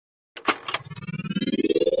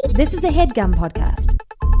This is a HeadGum podcast.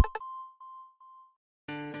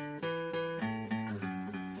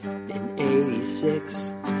 In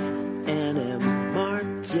 86, Anna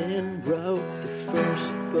Martin wrote the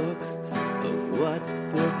first book of what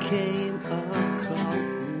became a cult.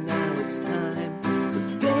 Now it's time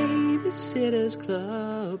for Babysitter's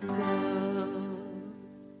Club.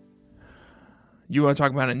 You want to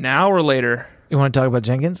talk about it now or later? You want to talk about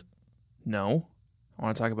Jenkins? No. I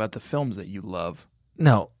want to talk about the films that you love.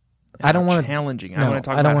 No. I don't want to. Challenging. No, I want to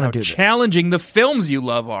talk I don't about wanna how do this. challenging the films you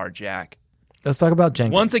love are, Jack. Let's talk about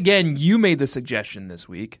Jenkins. Once again, you made the suggestion this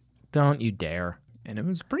week. Don't you dare. And it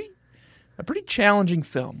was a pretty challenging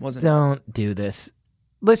film, wasn't it? Don't do this.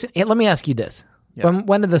 Listen, let me ask you this. Yep.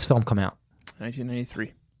 When did this film come out?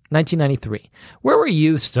 1993. 1993. Where were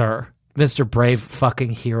you, sir, Mr. Brave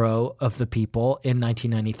fucking hero of the people in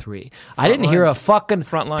 1993? I didn't hear a fucking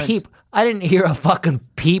Front lines. peep. I didn't hear a fucking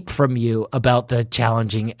peep from you about the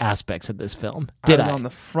challenging aspects of this film. Did I? was on the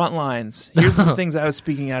front lines. Here's the things I was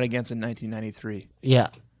speaking out against in 1993. Yeah.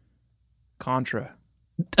 Contra.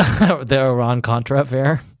 The Iran-Contra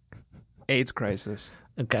affair? AIDS crisis.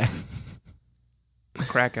 Okay.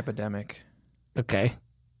 Crack epidemic. Okay.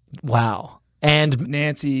 Wow. And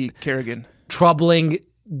Nancy Kerrigan. troubling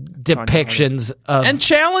depictions of And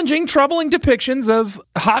challenging, troubling depictions of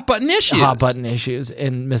hot button issues. hot button issues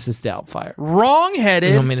in Mrs. Doubtfire. You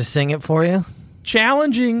Wrong-headed, want me to sing it for you?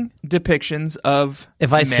 challenging depictions of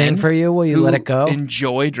If I men sing for you, will you who let it go?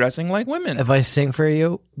 enjoy dressing like women. If I sing for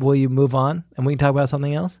you, will you move on and we can talk about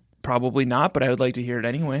something else? Probably not, but I would like to hear it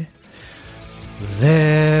anyway.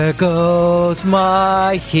 There goes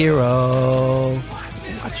my hero.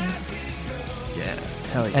 Watching. Yeah.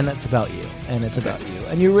 Hell yeah. And it's about you. And it's about you.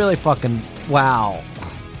 And you really fucking, wow.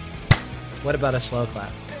 What about a slow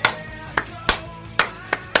clap?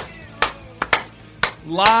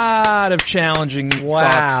 Lot of challenging Wow.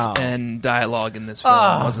 thoughts and dialogue in this film,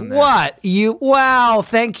 wasn't there? What? Wow,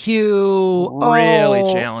 thank you. Really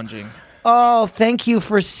Oh. challenging. Oh, thank you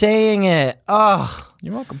for saying it. Oh.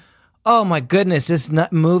 You're welcome. Oh my goodness, this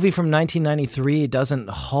movie from 1993 doesn't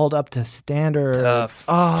hold up to standard. Tough.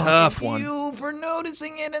 Oh, Tough thank one. you for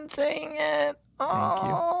noticing it and saying it.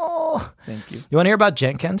 Oh. Thank you. You want to hear about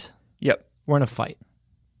Jenkins? Yep. We're in a fight.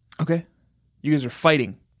 Okay. You guys are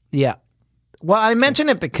fighting. Yeah. Well, I mention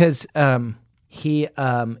it because he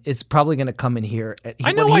is probably going to come in here.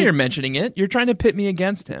 I know why you're mentioning it. You're trying to pit me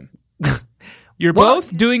against him. You're Well,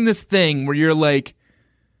 both doing this thing where you're like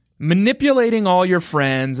manipulating all your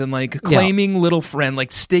friends and like claiming little friend,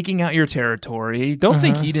 like staking out your territory. Don't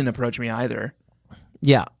think he didn't approach me either.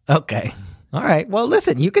 Yeah. Okay. All right. Well,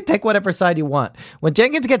 listen, you can take whatever side you want. When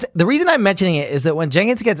Jenkins gets, the reason I'm mentioning it is that when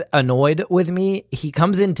Jenkins gets annoyed with me, he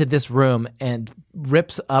comes into this room and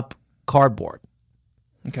rips up cardboard.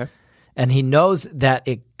 Okay. And he knows that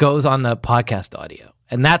it goes on the podcast audio.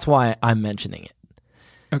 And that's why I'm mentioning it.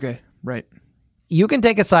 Okay. Right. You can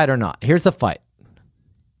take a side or not. Here's the fight.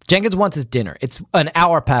 Jenkins wants his dinner. It's an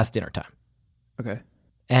hour past dinner time. Okay.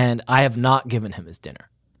 And I have not given him his dinner.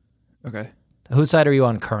 Okay. Whose side are you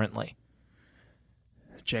on currently?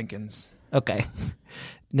 Jenkins. Okay.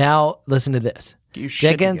 Now, listen to this. Get your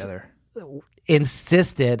shit Jenkins together.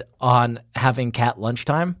 insisted on having cat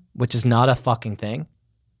lunchtime, which is not a fucking thing,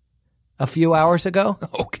 a few hours ago.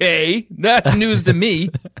 Okay. That's news to me.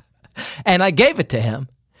 And I gave it to him.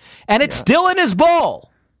 And it's still in his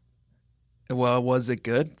bowl. Well, was it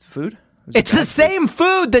good food? Was It's it the bad same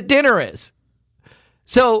food that dinner is.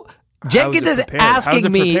 So Jenkins it is prepared? How's asking it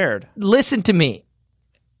me, prepared? listen to me.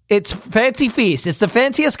 It's fancy feast. It's the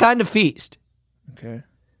fanciest kind of feast. Okay.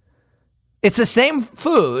 It's the same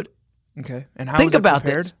food. Okay. And how Think was it about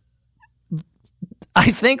prepared? this.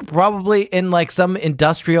 I think probably in like some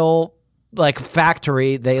industrial like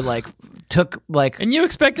factory, they like took like, And you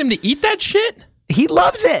expect him to eat that shit? he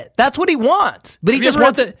loves it. That's what he wants. But he Have just you ever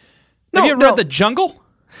wants read Have you ever read The Jungle?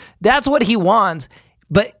 That's what he wants.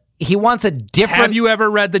 But he wants a different. Have you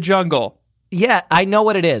ever read The Jungle? Yeah, I know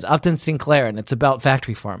what it is. Upton Sinclair, and it's about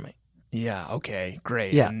factory farming. Yeah, okay,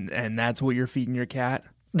 great. Yeah. And that's what you're feeding your cat?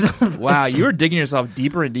 Wow, you were digging yourself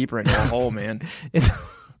deeper and deeper into a hole, man.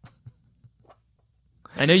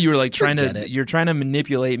 I know you were like you're trying to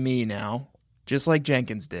manipulate me now, just like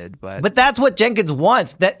Jenkins did, But that's what Jenkins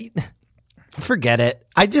wants. Forget it.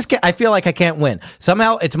 I feel like I can't win.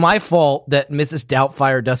 Somehow it's my fault that Mrs.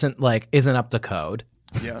 Doubtfire isn't up to code.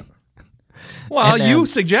 Yeah. Well, you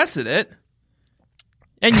suggested it.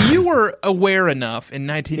 And you were aware enough in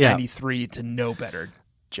 1993 to know better,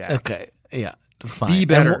 Jack. Okay. Yeah. Fine. Be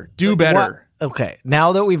better. Do better. Okay.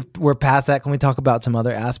 Now that we're past that, can we talk about some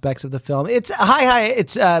other aspects of the film? It's hi.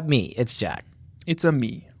 It's me. It's Jack. It's a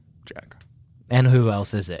me, Jack. And who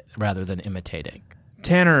else is it rather than imitating?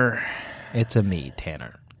 Tanner. It's a me,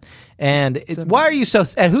 Tanner. And why are you so...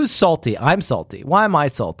 And who's salty? I'm salty. Why am I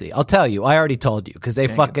salty? I'll tell you. I already told you. Because they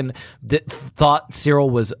fucking thought Cyril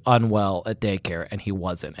was unwell at daycare, and he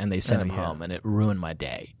wasn't. And they sent him home, and it ruined my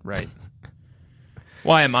day. Right.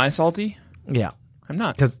 Why am I salty? Yeah. I'm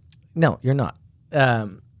not. No, you're not.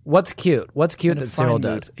 What's cute? What's cute that Cyril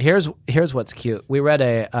does? Here's what's cute. We read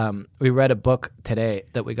a book today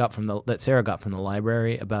that that Sarah got from the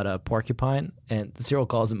library about a porcupine, and Cyril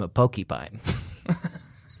calls him a pokeypine.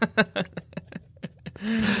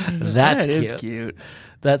 That's cute. Is cute.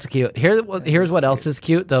 That's cute. Here's what else is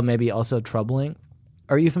cute, though maybe also troubling.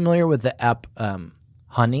 Are you familiar with the app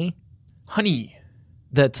Honey? Honey.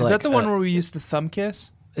 Is that the one where we used to thumb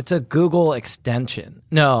kiss? It's a Google extension.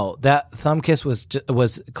 No, that thumb kiss was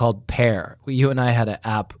called Pair. You and I had an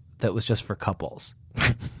app that was just for couples.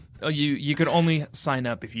 Oh, you could only sign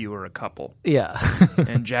up if you were a couple. Yeah.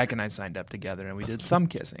 And Jack and I signed up together, and we did thumb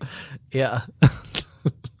kissing. Yeah.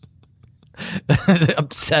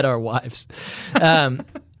 Upset our wives.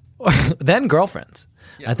 Then girlfriends,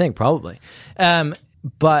 I think, probably.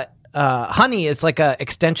 But Honey is like a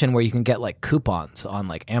extension where you can get like coupons on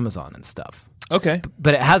like Amazon and stuff. Okay.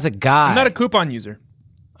 But it has a guy. I'm not a coupon user.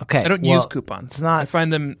 Okay. I don't use coupons. It's not. I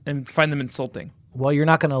find them insulting. Well, you're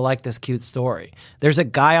not going to like this cute story. There's a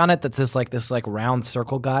guy on it that's this round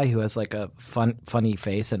circle guy who has like a funny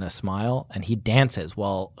face and a smile, and he dances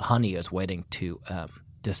while Honey is waiting to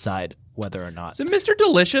decide whether or not. Is it Mr.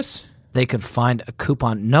 Delicious? They could find a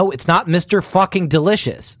coupon. No, it's not Mr. fucking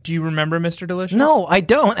Delicious. Do you remember Mr. Delicious? No, I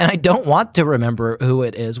don't, and I don't want to remember who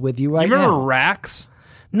it is with you right now. You remember Rax?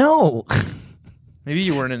 No. Maybe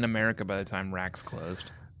you weren't in America by the time Rax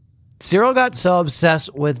closed. Cyril got so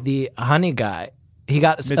obsessed with the Honey guy. He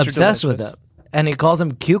got obsessed with him, and he calls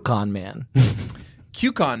him Cucon Man.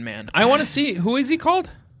 Cucon Man. I want to see. Who is he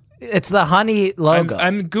called? It's the Honey logo.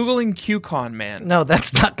 I'm Googling Cucon Man. No,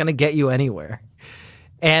 that's not going to get you anywhere.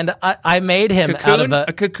 And I made him out of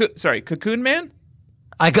a Cocoon Man?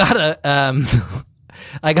 I got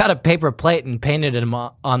a paper plate and painted him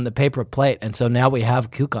on the paper plate, and so now we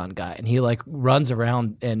have Cucon Guy, and he like runs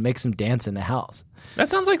around and makes him dance in the house. That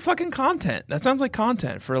sounds like fucking content. That sounds like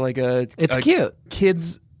content for like It's cute.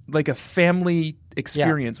 Kids, like a family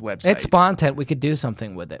experience website. It's content. We could do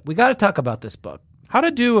something with it. We got to talk about this book. How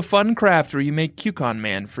to do a fun craft where you make Cucon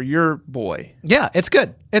Man for your boy. Yeah, it's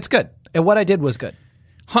good. It's good. And what I did was good.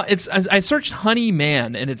 I searched Honey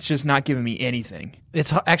Man, and it's just not giving me anything.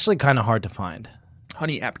 It's actually kind of hard to find.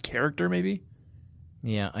 Honey app character, maybe?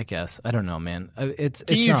 Yeah, I guess. I don't know, man.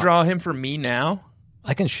 Can you draw him for me now?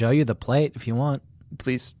 I can show you the plate if you want.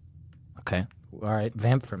 Please. Okay. All right.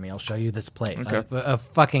 Vamp for me. I'll show you this plate. Okay. A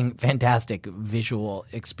fucking fantastic visual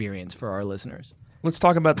experience for our listeners. Let's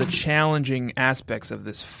talk about the challenging aspects of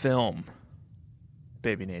this film,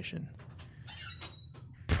 Baby Nation.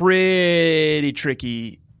 Pretty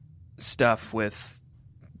tricky stuff with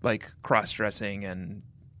like cross-dressing and,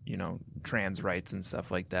 trans rights and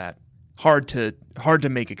stuff like that. Hard to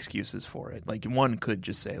make excuses for it. Like one could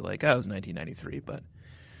just say like, oh, it was 1993, but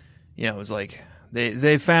it was like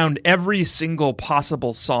they found every single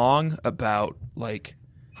possible song about like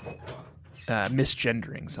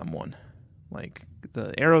misgendering someone. Like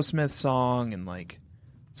the Aerosmith song and like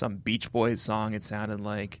some Beach Boys song, it sounded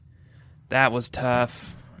like. That was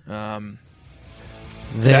tough.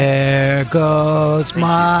 There goes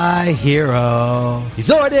my hero.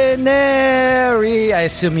 He's ordinary. I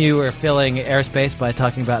assume you were filling airspace by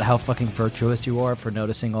talking about how fucking virtuous you are for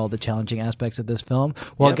noticing all the challenging aspects of this film.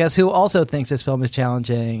 Well, Guess who also thinks this film is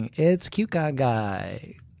challenging? It's Cucon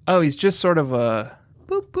Guy. Oh, he's just sort of a...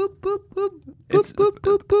 Boop, boop, boop, boop. It's boop,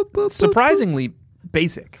 boop, boop, boop, surprisingly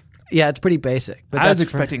basic. Yeah, it's pretty basic. But I was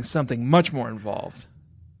expecting something much more involved.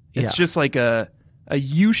 It's just like a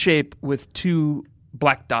U shape with two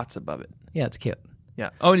black dots above it. Yeah, it's cute.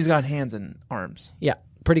 Yeah. Oh, and he's got hands and arms. Yeah,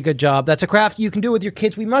 pretty good job. That's a craft you can do with your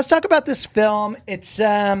kids. We must talk about this film. It's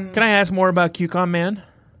Can I ask more about Cucon Man?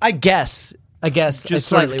 I guess. Just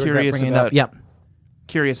sort of curious about. Yeah.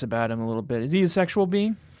 Curious about him a little bit. Is he a sexual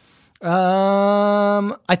being?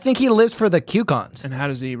 I think he lives for the Cucons. And how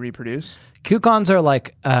does he reproduce? Cucons are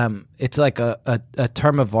like it's like a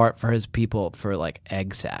term of art for his people for like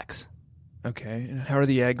egg sacs. Okay. And how are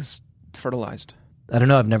the eggs fertilized? I don't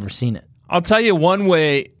know. I've never seen it. I'll tell you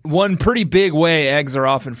one pretty big way eggs are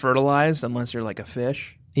often fertilized, unless you're like a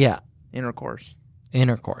fish. Yeah. Intercourse.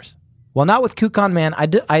 Well, not with Cucon Man.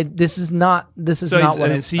 This is not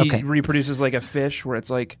what he reproduces like a fish, where it's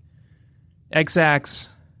like egg sacs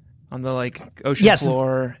on the like ocean Yes.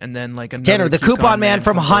 floor, and then like another Tanner, the coupon man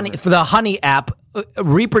from comes Honey over. for the Honey app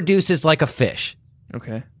reproduces like a fish.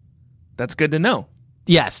 Okay, that's good to know.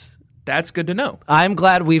 Yes. That's good to know. I'm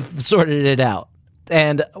glad we've sorted it out.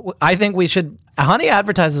 And I think we should. Honey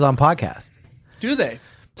advertises on podcast. Do they?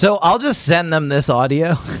 So I'll just send them this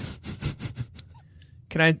audio.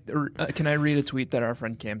 Can I read a tweet that our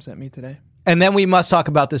friend Cam sent me today? And then we must talk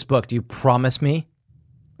about this book. Do you promise me?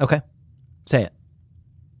 Okay. Say it.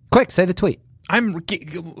 Quick, say the tweet. I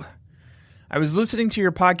was listening to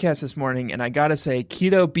your podcast this morning, and I gotta say,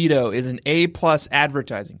 Keto Beto is an A+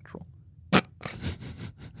 advertising tool.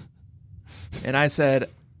 And I said,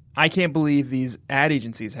 I can't believe these ad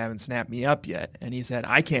agencies haven't snapped me up yet. And he said,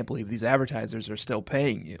 I can't believe these advertisers are still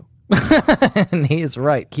paying you. And he is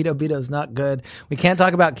right. Keto Beto is not good. We can't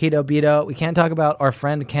talk about Keto Beto. We can't talk about our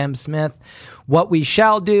friend Cam Smith. What we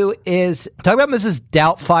shall do is talk about Mrs.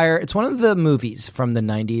 Doubtfire. It's one of the movies from the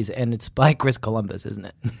 90s, and it's by Chris Columbus, isn't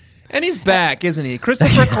it? And he's back, isn't he?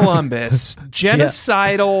 Christopher Columbus,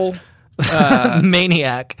 genocidal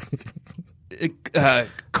Maniac.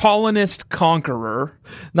 Colonist conqueror,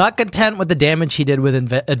 Not content with the damage he did with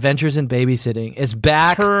Adventures in Babysitting, is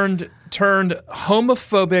back. turned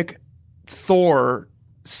homophobic Thor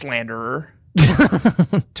slanderer,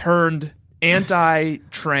 turned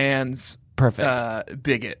anti-trans Perfect.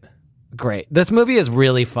 bigot. Great. This movie is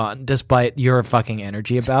really fun, despite your fucking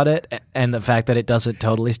energy about it and the fact that it doesn't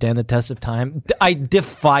totally stand the test of time. I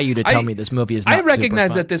defy you to tell me this movie is not I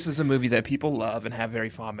recognize super fun. that this is a movie that people love and have very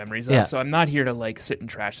fond memories of, Yeah. so I'm not here to like sit and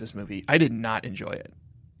trash this movie. I did not enjoy it.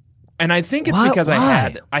 And I think it's Why- because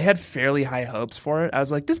why? I had fairly high hopes for it. I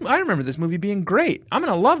was like, I remember this movie being great. I'm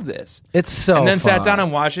going to love this. It's so And then sat fun. down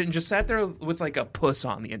and watched it and just sat there with like a puss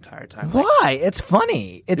on the entire time. Like, Why? It's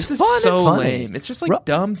funny. It's this fun is so and funny. lame. It's just like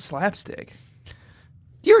dumb slapstick.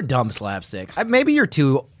 You're a dumb slapstick. Maybe you're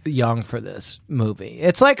too young for this movie.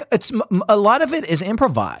 It's like a lot of it is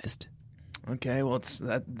improvised. Okay, well, it's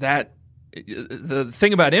that the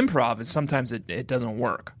thing about improv is sometimes it doesn't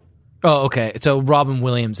work. Oh, okay. So Robin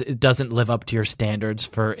Williams, it doesn't live up to your standards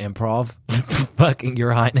for improv. Fucking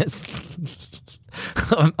Your Highness.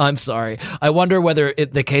 I'm sorry. I wonder whether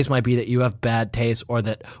the case might be that you have bad taste or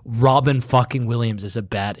that Robin fucking Williams is a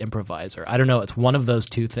bad improviser. I don't know. It's one of those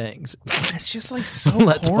two things. It's just like so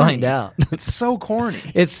Let's corny. find out. It's so corny.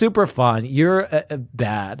 It's super fun. You're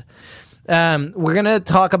bad. We're going to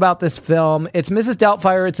talk about this film. It's Mrs.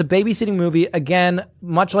 Doubtfire. It's a babysitting movie. Again,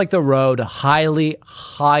 much like The Road, highly,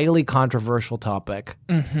 highly controversial topic.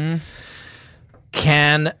 Mm-hmm.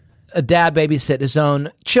 Can a dad babysit his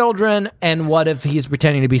own children? And what if he's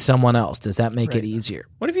pretending to be someone else? Does that make it easier?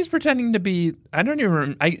 What if he's pretending to be? I don't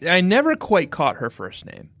even. I never quite caught her first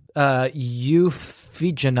name.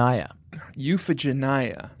 Euphigenia.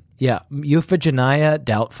 Euphigenia. Yeah, Euphigenia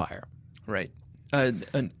Doubtfire. Right. A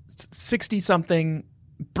 60-something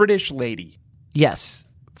British lady. Yes,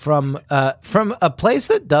 from a place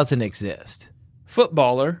that doesn't exist.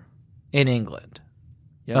 Footballer. In England.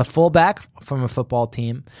 Yep. A fullback from a football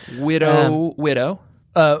team. Widow.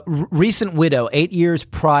 Recent widow. 8 years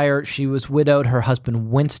prior, she was widowed. Her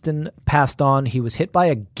husband, Winston, passed on. He was hit by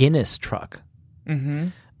a Guinness truck. Mm-hmm.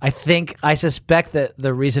 I suspect that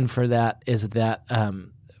the reason for that is that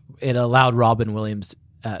it allowed Robin Williams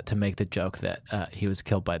to make the joke that he was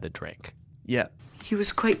killed by the drink. Yeah. He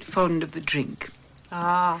was quite fond of the drink.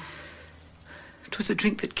 Ah, It was the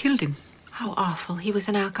drink that killed him. how awful. He was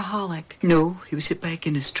an alcoholic. No, he was hit by a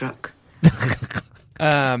Guinness truck.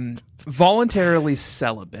 Voluntarily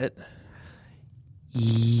celibate.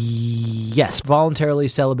 Yes, voluntarily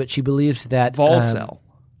celibate. She believes that Volcel.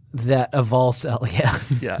 That a volcel, yeah.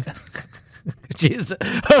 Yeah. She's a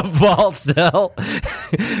volcel,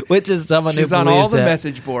 which is someone She's who on believes all the that.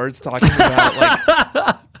 message boards talking about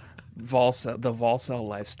like the Volcel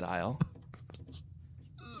lifestyle.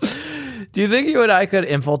 Do you think you and I could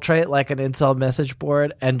infiltrate like an incel message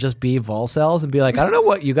board and just be volcels and be like, I don't know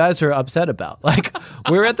what you guys are upset about. Like,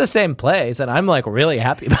 we're at the same place, and I'm like really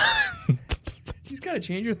happy about it. You've got to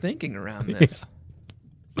change your thinking around this.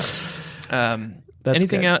 That's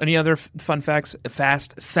anything good. else? Any other fun facts?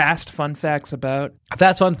 Fast fun facts about?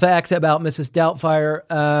 Fast fun facts about Mrs. Doubtfire.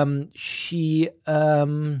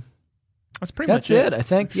 That's pretty That's much it, I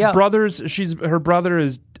think. Yeah. Brothers. Her brother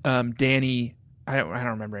is Danny. I don't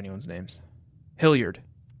remember anyone's names. Hilliard.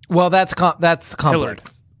 Well, that's complex. Hillard.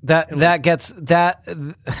 That gets that.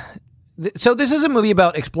 So this is a movie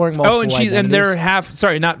about exploring multiple Oh, and identities. they're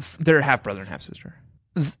they're half brother and half sister.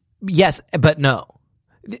 Yes, but no.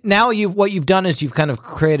 Now what you've done is you've kind of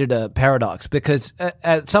created a paradox because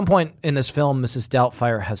at some point in this film, Mrs.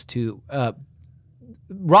 Doubtfire has to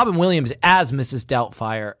Robin Williams as Mrs.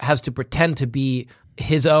 Doubtfire has to pretend to be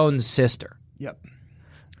his own sister Yep.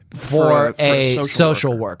 for a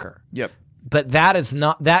social worker. worker. Yep. But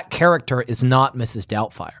that character is not Mrs.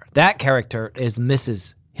 Doubtfire. That character is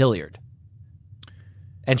Mrs. Hilliard.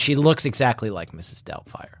 And she looks exactly like Mrs.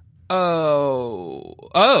 Doubtfire.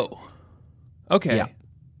 Oh. Okay. Yeah.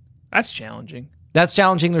 That's challenging. That's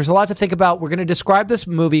challenging. There's a lot to think about. We're going to describe this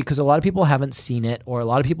movie because a lot of people haven't seen it or a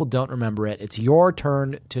lot of people don't remember it. It's your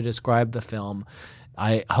turn to describe the film.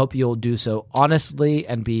 I hope you'll do so honestly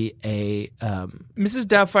and be a Mrs.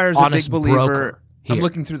 Doubtfire is a honest big believer. broker here. I'm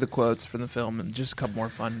looking through the quotes from the film and just a couple more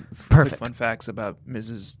quick fun facts about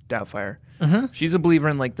Mrs. Doubtfire. Mm-hmm. She's a believer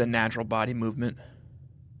in like the natural body movement.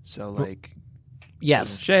 So like, yes, she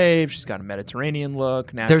doesn't shave. She's got a Mediterranean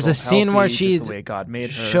look. Natural, there's a scene healthy, where just she the way God made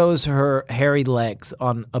her. shows her hairy legs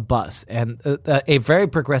on a bus, and a very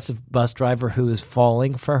progressive bus driver who is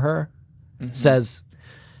falling for her says,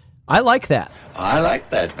 "I like that. I like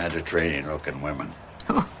that Mediterranean-looking women.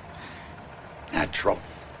 Natural,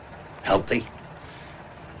 healthy.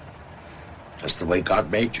 Just the way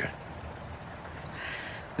God made you.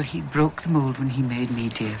 Well, he broke the mold when he made me,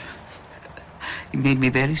 dear. He made me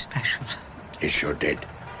very special. He sure did.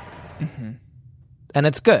 And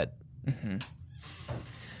it's good."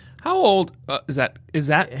 How old is that? Is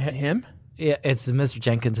that him? Yeah, it's Mr.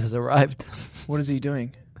 Jenkins has arrived. What is he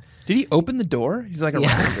doing? Did he open the door? He's like a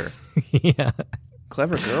reminder. Yeah,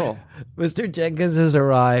 Clever girl. Mr. Jenkins has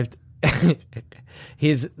arrived.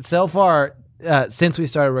 He's so far since we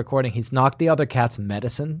started recording, he's knocked the other cat's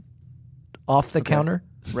medicine off the counter.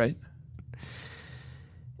 Right.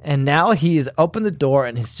 And now he's opened the door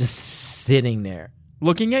and he's just sitting there.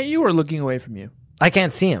 Looking at you or looking away from you? I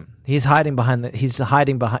can't see him. He's hiding behind he's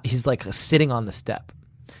like sitting on the step.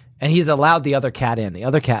 And he's allowed the other cat in. The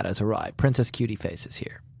other cat has arrived. Princess Cutie Face is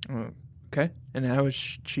here. Okay. And how is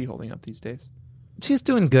she holding up these days? She's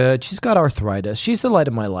doing good. She's got arthritis. She's the light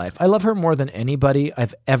of my life. I love her more than anybody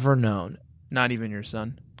I've ever known. Not even your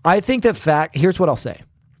son? I think here's what I'll say.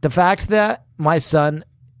 The fact that my son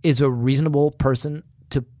is a reasonable person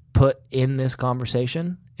to put in this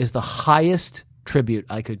conversation is the highest tribute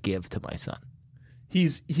I could give to my son.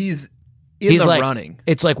 He's in the like, running.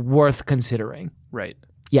 It's like worth considering. Right.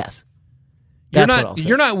 Yes. You're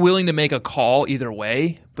not willing to make a call either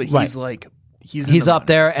way, but he's Right. he's up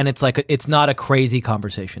there, and it's like it's not a crazy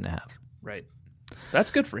conversation to have. Right.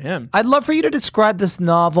 That's good for him. I'd love for you to describe this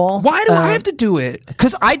novel. Why do I have to do it?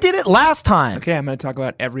 Because I did it last time. Okay, I'm going to talk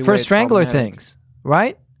about every For way it's Strangler problematic. things,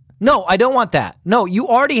 right? No, I don't want that. No, you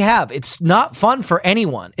already have. It's not fun for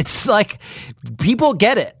anyone. It's like people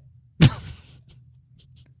get it.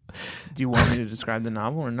 Do you want me to describe the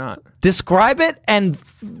novel or not? Describe it, and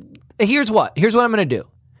here's what I'm going to do.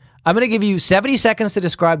 I'm going to give you 70 seconds to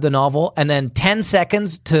describe the novel, and then 10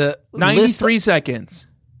 seconds to 93 seconds.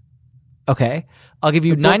 Okay, I'll give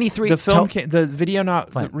you 93. The film, the video,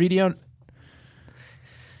 not the radio.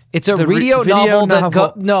 It's a radio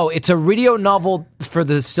novel it's a radio novel for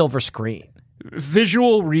the silver screen.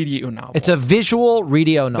 Visual radio novel. It's a visual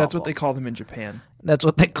radio novel. That's what they call them in Japan. That's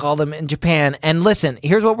what they call them in Japan. And listen,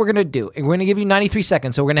 here's what we're going to do. We're going to give you 93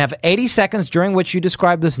 seconds. So we're going to have 80 seconds during which you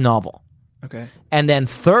describe this novel. Okay. And then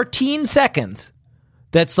 13 seconds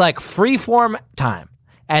that's like free-form time.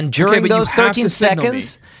 And during those 13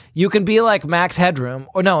 seconds, you can be like Max Headroom.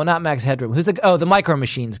 Or no, not Max Headroom. Who's the Micro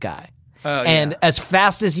Machines guy. And as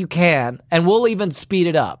fast as you can, and we'll even speed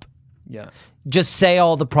it up. Yeah. Just say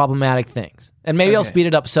all the problematic things. And maybe I'll speed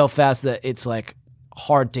it up so fast that it's like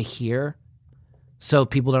hard to hear. So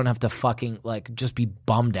people don't have to fucking like just be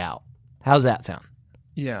bummed out. How's that sound?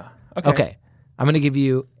 Yeah. Okay. I'm going to give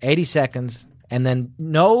you 80 seconds and then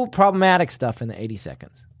no problematic stuff in the 80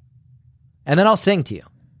 seconds. And then I'll sing to you.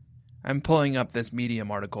 I'm pulling up this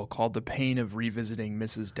Medium article called The Pain of Revisiting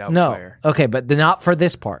Mrs. Doubtfire. No. Okay, but not for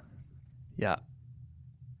this part. Yeah.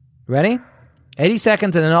 Ready? 80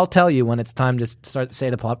 seconds and then I'll tell you when it's time to start to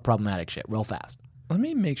say the problematic shit real fast. Let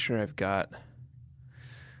me make sure I've got...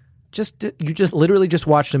 You just literally just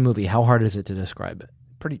watched a movie. How hard is it to describe it?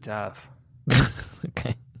 Pretty tough.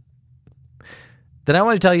 Okay. Then I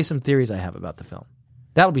want to tell you some theories I have about the film.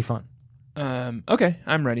 That'll be fun. Okay,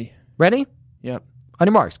 I'm ready. Ready? Yep. On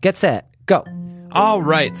your marks, get set, go. All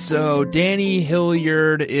right, so Danny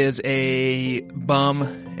Hilliard is a bum,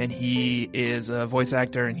 and he is a voice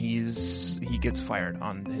actor, and he gets fired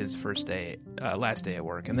on his last day at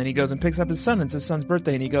work, and then he goes and picks up his son. It's his son's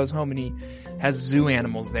birthday, and he goes home and he has zoo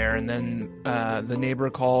animals there, and then the neighbor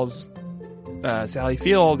calls Sally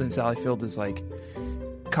Field, and Sally Field is like,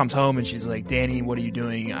 comes home, and she's like, Danny, what are you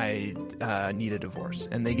doing? I need a divorce,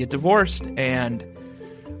 and they get divorced, and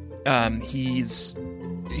he's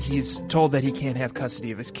he's told that he can't have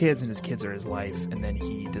custody of his kids, and his kids are his life. And then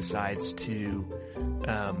he decides to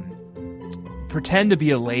pretend to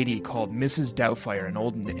be a lady called Mrs. Doubtfire, an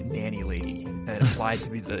old nanny lady, and applied to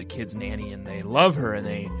be the kid's nanny. And they love her,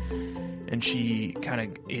 and she kind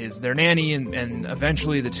of is their nanny. And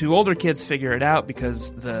eventually, the two older kids figure it out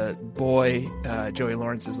because the boy, Joey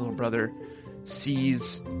Lawrence's little brother,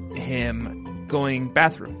 sees him going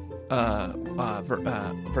bathroom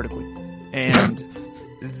vertically, and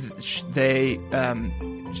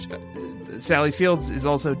Sally Fields is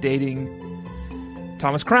also dating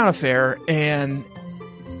Thomas Crown Affair, and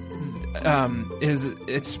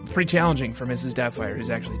it's pretty challenging for Mrs. Doubtfire, who's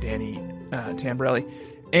actually Danny Tamborelli,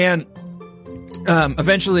 and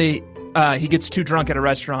eventually he gets too drunk at a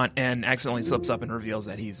restaurant and accidentally slips up and reveals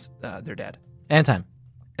that he's their dad. And time.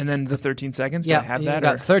 And then the 13 seconds. Yeah, do I have you that?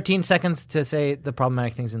 got 13 seconds to say the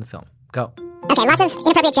problematic things in the film. Go. Okay, lots of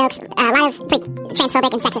inappropriate jokes, a lot of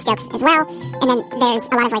transphobic and sexist jokes as well, and then there's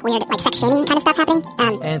a lot of like weird like sex shaming kind of stuff happening.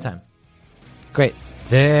 And time. Great.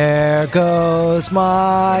 There goes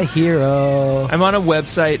my hero. I'm on a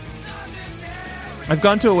website. I've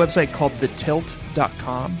gone to a website called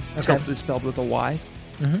thetilt.com. Okay. Tilt is spelled with a Y.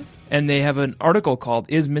 Mm-hmm. And they have an article called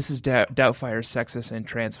 "Is Mrs. Doubtfire Sexist and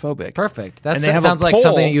Transphobic?" Perfect. And That they have a sounds like poll.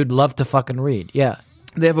 something that you'd love to fucking read. Yeah.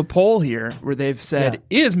 They have a poll here where they've said,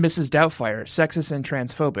 Yeah. "Is Mrs. Doubtfire sexist and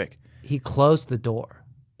transphobic?" He closed the door.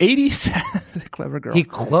 87 clever girl. He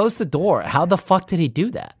closed the door. How the fuck did he do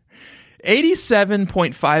that?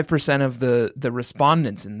 87.5% of the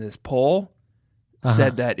respondents in this poll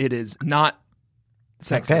said that it is not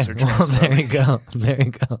sexist or Okay. Well, transphobic. there you go. There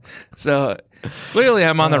you go. So clearly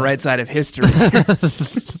I'm on the right side of history.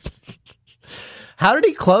 How did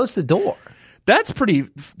he close the door? That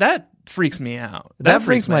freaks me out. That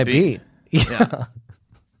freaks my beat. Yeah.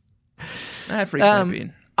 That freaks my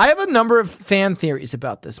beat. I have a number of fan theories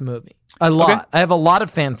about this movie. A lot. Okay. I have a lot of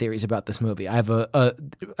fan theories about this movie. I have a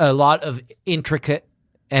lot of intricate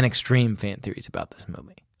and extreme fan theories about this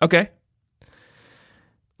movie. Okay.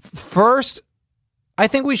 First, I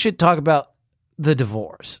think we should talk about the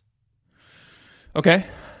divorce. Okay.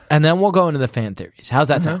 And then we'll go into the fan theories. How's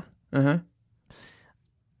that sound? Uh-huh.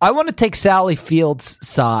 I want to take Sally Field's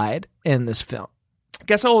side in this film.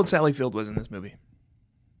 Guess how old Sally Field was in this movie?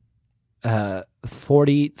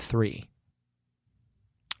 43.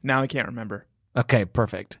 Now I can't remember. Okay,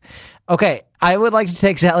 perfect. Okay, I would like to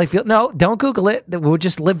take Sally Field. No, don't Google it. We'll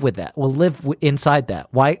just live with that. We'll live inside that.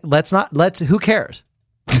 Why? Who cares?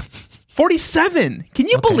 47. Can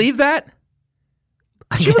you Okay. believe that?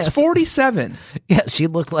 She was 47. Yeah, she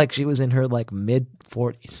looked like she was in her like mid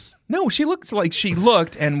 40s. No, she looked like she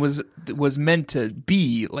looked and was meant to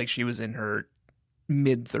be like she was in her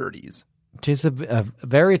mid 30s. She's a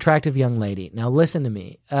very attractive young lady. Now listen to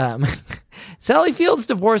me. Sally Fields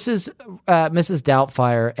divorces Mrs.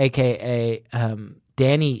 Doubtfire, a.k.a.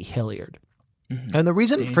 Danny Hilliard. Mm-hmm. And the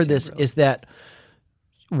reason Danny for this Timbrell. is that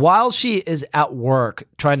while she is at work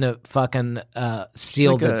trying to fucking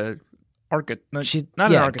seal Like the... she's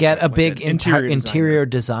not an architect, get a like big an interior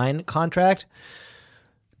design contract.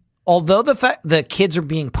 Although the fact that kids are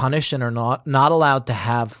being punished and are not allowed to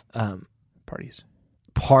have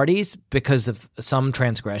parties because of some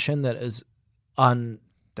transgression that is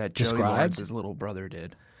that Joey undescribed. Lawrence's little brother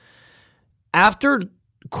did. After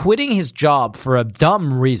quitting his job for a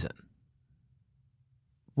dumb reason,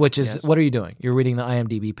 which is, Yes. what are you doing? You're reading the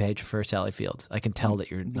IMDb page for Sally Fields. I can tell that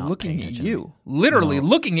you're not Looking paying at attention. you. Literally No.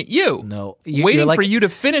 looking at you. No. Waiting you're like, for you to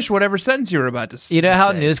finish whatever sentence you were about to say. You know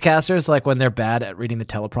how newscasters, like when they're bad at reading the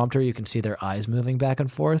teleprompter, you can see their eyes moving back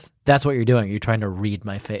and forth? That's what you're doing. You're trying to read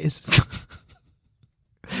my face.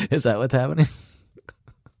 Is that what's happening?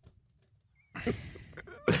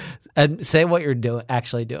 And say what you're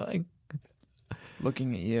actually doing.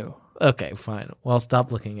 Looking at you. Okay, fine. Well,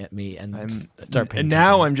 stop looking at me and start paying And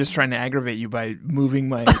now attention. I'm just trying to aggravate you by moving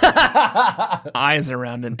my eyes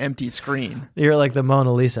around an empty screen. You're like the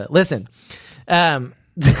Mona Lisa. Listen,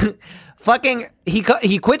 fucking,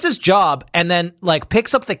 he quits his job and then like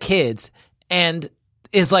picks up the kids and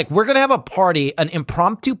is like, we're gonna have a party, an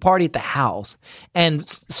impromptu party at the house, and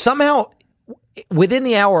somehow within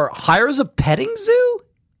the hour hires a petting zoo.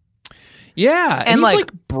 Yeah, and he's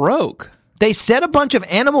like broke. They set a bunch of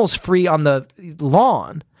animals free on the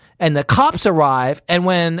lawn, and the cops arrive. And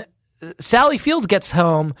when Sally Fields gets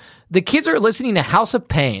home, the kids are listening to House of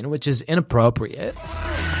Pain, which is inappropriate.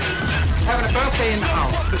 Having a birthday in the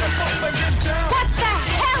house. What the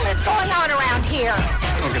hell is going on around here?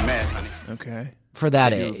 Don't get mad, honey. Okay. For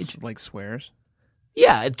that He age. like swears.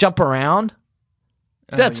 Yeah, jump around.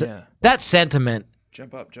 Yeah. That sentiment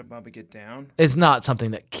Jump up and get down. is not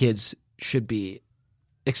something that kids should be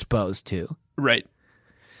exposed to. Right.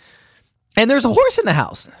 And there's a horse in the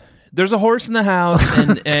house. There's a horse in the house,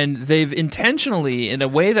 and they've intentionally, in a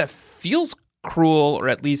way that feels cruel or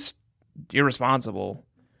at least irresponsible.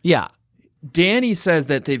 Yeah. Danny says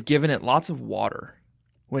that they've given it lots of water.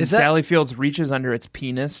 When Sally Fields reaches under its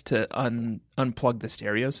penis to unplug the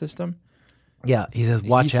stereo system. Yeah, he says,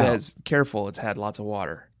 watch out. He says, careful, it's had lots of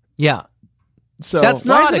water. Yeah. So that's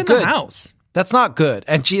why not is it in good the house? That's not good.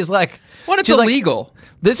 And she's like... Well, it's illegal. Like,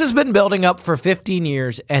 this has been building up for 15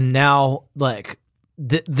 years, and now, like,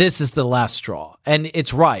 this is the last straw. And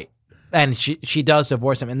it's right. And she does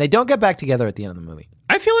divorce him. And they don't get back together at the end of the movie.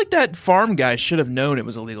 I feel like that farm guy should have known it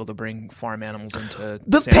was illegal to bring farm animals into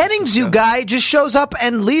the petting zoo guy just shows up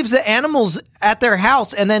and leaves the animals at their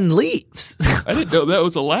house and then leaves. I didn't know that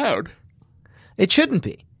was allowed. It shouldn't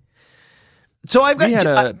be. So I've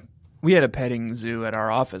got... We had a petting zoo at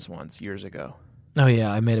our office once, years ago. Oh,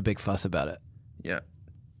 yeah. I made a big fuss about it. Yeah.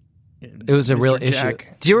 It was a Mr. real Jack,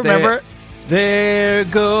 issue. Do you remember? There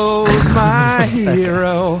goes my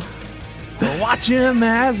hero. Watch him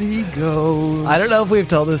as he goes. I don't know if we've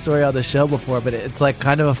told this story on the show before, but it's like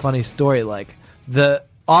kind of a funny story. Like the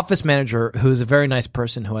office manager, who's a very nice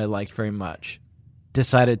person who I liked very much,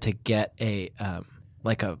 decided to get a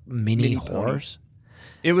mini horse. Pony.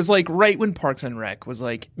 It was like right when Parks and Rec was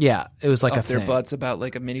like, yeah, it was like up a their thing. butts about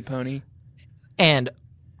like a mini pony. And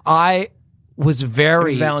I was very it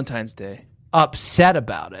was Valentine's Day upset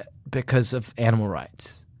about it because of animal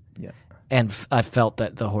rights. Yeah. And I felt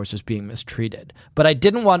that the horse was being mistreated. But I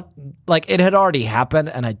didn't want, like, it had already happened,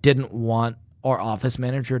 and I didn't want our office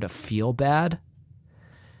manager to feel bad.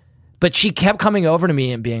 But she kept coming over to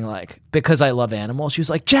me and being like, because I love animals, she was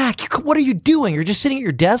like, Jack, what are you doing? You're just sitting at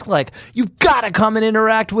your desk. Like, you've got to come and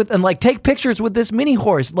interact with and, like, take pictures with this mini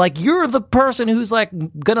horse. Like, you're the person who's, like,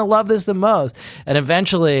 going to love this the most. And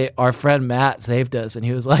eventually, our friend Matt saved us, and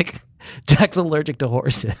he was like, Jack's allergic to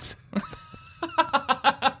horses.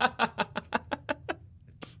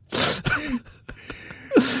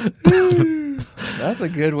 That's a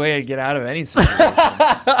good way to get out of any situation.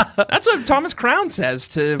 That's what Thomas Crown says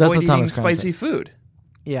to avoid eating spicy food.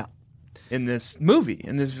 Yeah. In this movie,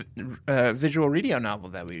 in this visual radio novel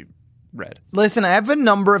that we read. Listen, I have a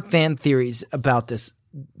number of fan theories about this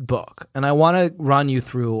book, and I want to run you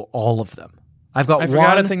through all of them. I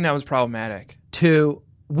forgot a thing that was problematic. 2.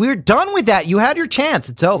 We're done with that. You had your chance.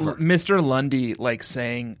 It's over. Mr. Lundy, like,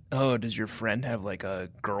 saying, "Oh, does your friend have like a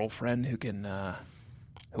girlfriend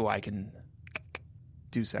who I can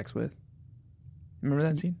do sex with?" Remember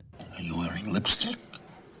that scene? Are you wearing lipstick?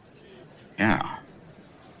 Yeah.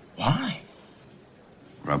 Why?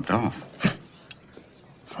 Rubbed off.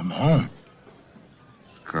 From home.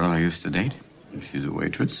 Girl I used to date. She's a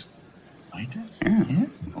waitress. Waitress? Yeah.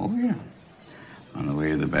 Oh, yeah. On the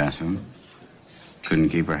way to the bathroom, couldn't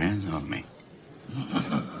keep her hands off me.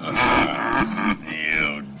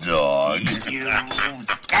 You dog. You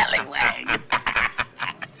scallywag.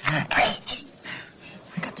 I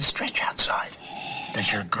got the stretch outside.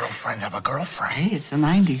 Does your girlfriend have a girlfriend? Hey, it's the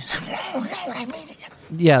 90s. No, I mean it.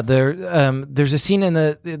 Yeah, there's a scene in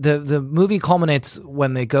the movie culminates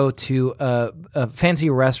when they go to a fancy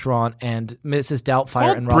restaurant and Mrs.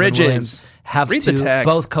 Doubtfire and Robin Williams have to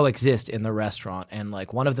both coexist in the restaurant, and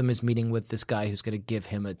like one of them is meeting with this guy who's going to give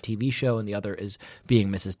him a TV show, and the other is being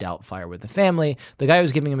Mrs. Doubtfire with the family. The guy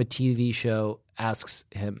who's giving him a TV show asks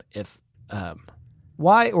him if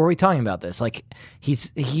why were we talking about this? Like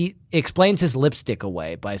he explains his lipstick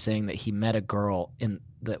away by saying that he met a girl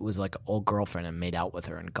that was like an old girlfriend and made out with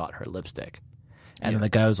her and got her lipstick. And then the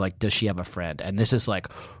guy was like, does she have a friend? And this is like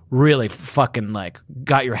really fucking like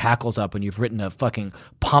got your hackles up when you've written a fucking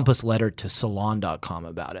pompous letter to salon.com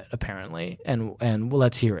about it, apparently. And well,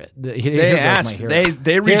 let's hear it. They asked,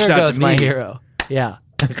 they reached out to me. My hero. Yeah.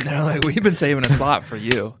 They're like, we've been saving a slot for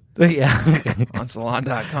you. Yeah. On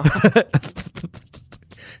salon.com.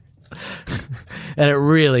 And it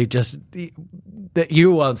really just that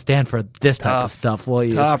you won't stand for this type of stuff, will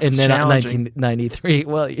you? Tough. In 1993,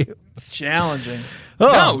 will you? It's challenging.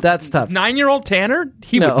 Oh, no, that's tough. 9-year-old Tanner,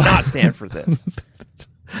 he would not stand for this.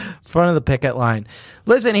 Front of the picket line.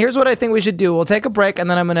 Listen, here's what I think we should do. We'll take a break, and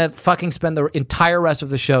then I'm going to fucking spend the entire rest of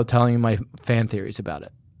the show telling you my fan theories about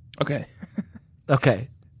it. Okay. Okay.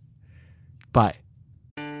 Bye.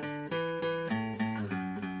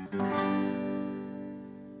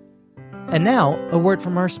 And now, a word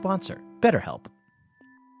from our sponsor, BetterHelp.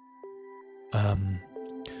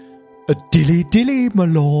 A dilly, my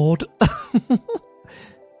lord.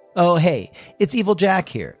 Oh, hey, it's Evil Jack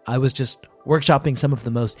here. I was just workshopping some of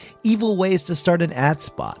the most evil ways to start an ad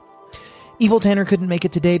spot. Evil Tanner couldn't make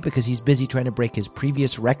it today because he's busy trying to break his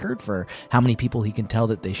previous record for how many people he can tell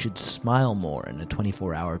that they should smile more in a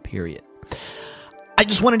 24-hour period. I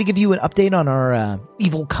just wanted to give you an update on our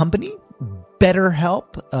evil company,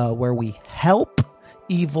 BetterHelp, where we help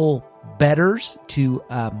evil bettors to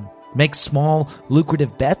make small,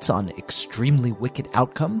 lucrative bets on extremely wicked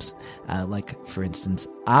outcomes. Like, for instance,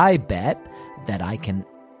 I bet that I can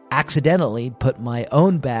accidentally put my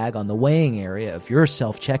own bag on the weighing area of your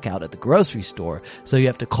self-checkout at the grocery store, so you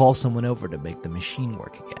have to call someone over to make the machine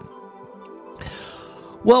work again.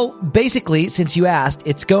 Well, basically, since you asked,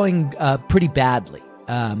 it's going pretty badly.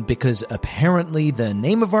 Because apparently the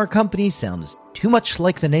name of our company sounds too much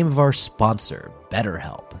like the name of our sponsor,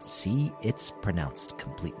 BetterHelp. See, it's pronounced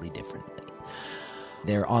completely differently.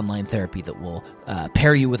 They're online therapy that will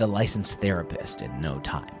pair you with a licensed therapist in no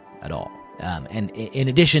time at all. And in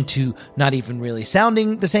addition to not even really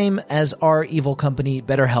sounding the same as our evil company,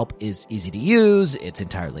 BetterHelp is easy to use, it's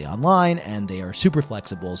entirely online, and they are super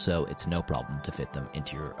flexible, so it's no problem to fit them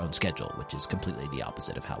into your own schedule, which is completely the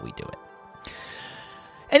opposite of how we do it.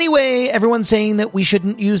 Anyway, everyone's saying that we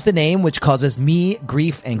shouldn't use the name, which causes me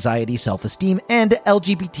grief, anxiety, self-esteem, and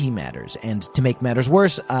LGBT matters. And to make matters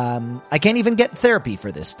worse, I can't even get therapy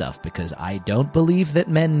for this stuff because I don't believe that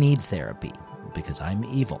men need therapy, because I'm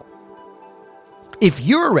evil. If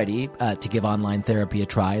you're ready to give online therapy a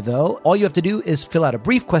try, though, all you have to do is fill out a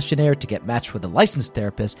brief questionnaire to get matched with a licensed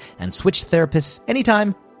therapist and switch therapists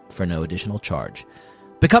anytime for no additional charge.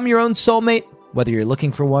 Become your own soulmate, whether you're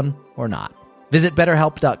looking for one or not. Visit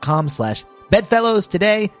BetterHelp.com/Bedfellows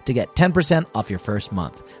today to get 10% off your first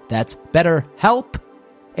month. That's BetterHelp,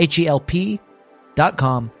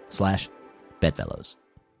 HELP.com/Bedfellows.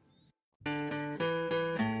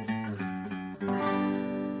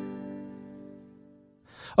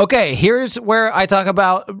 Okay, here's where I talk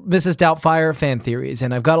about Mrs. Doubtfire fan theories,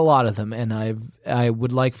 and I've got a lot of them, and I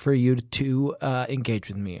would like for you to engage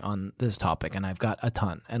with me on this topic, and I've got a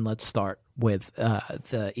ton. And let's start with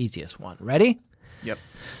the easiest one. Ready? Yep.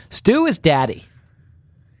 Stu is daddy.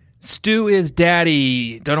 Stu is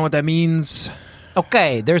daddy. Don't know what that means.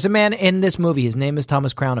 Okay, there's a man in this movie. His name is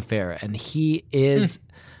Thomas Crown Affair, and he is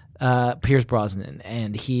Pierce Brosnan,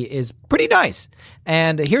 and he is pretty nice.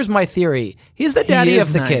 And here's my theory. He's the daddy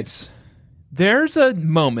of the kids. There's a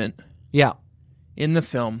moment in the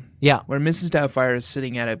film where Mrs. Doubtfire is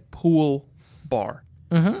sitting at a pool bar.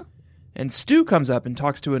 Mm-hmm. And Stu comes up and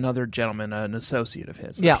talks to another gentleman, an associate of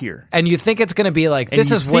his, up here. And you think it's going to be like, and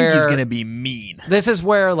this is where he's going to be mean. This is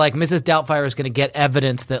where like Mrs. Doubtfire is going to get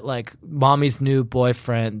evidence that like mommy's new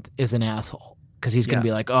boyfriend is an asshole. Because he's going to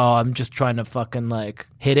be like, oh, I'm just trying to fucking like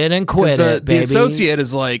hit it and quit it, baby. The associate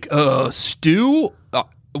is like, Stu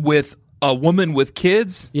with a woman with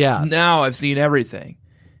kids? Yeah. Now I've seen everything.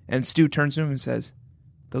 And Stu turns to him and says,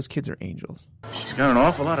 those kids are angels. She's got an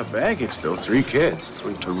awful lot of baggage, though. 3 kids.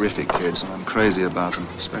 3 terrific kids, and I'm crazy about them.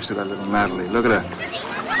 Especially that little Natalie. Look at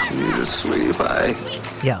her. She's a sweetie pie.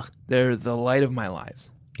 Yeah. They're the light of my lives.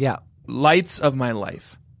 Yeah. Lights of my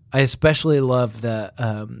life. I especially love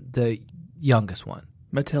the youngest one.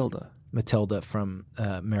 Matilda from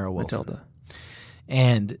Mara Wilson. Matilda.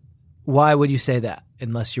 And why would you say that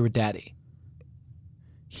unless you were daddy?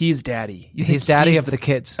 He's daddy. He's daddy of the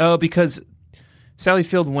kids. Oh, because Sally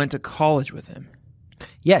Field went to college with him.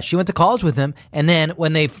 Yeah, she went to college with him, and then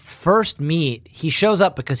when they first meet, he shows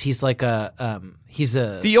up because he's like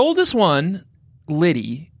the oldest one,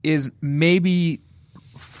 Liddy, is maybe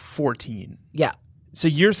 14. Yeah. So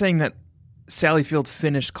you're saying that Sally Field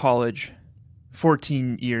finished college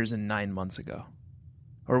 14 years and 9 months ago,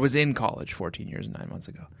 or was in college 14 years and 9 months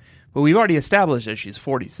ago. But we've already established that she's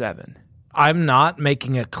 47. I'm not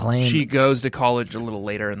making a claim. She goes to college a little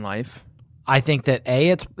later in life. I think that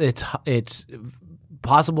it's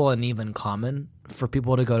possible and even common for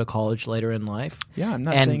people to go to college later in life. Yeah, I'm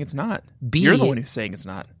not saying it's not. B, you're the one who's saying it's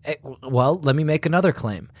not. Well, let me make another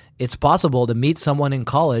claim. It's possible to meet someone in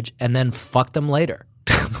college and then fuck them later.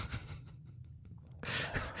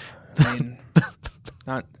 I mean,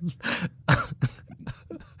 not.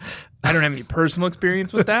 I don't have any personal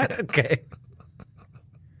experience with that. Okay.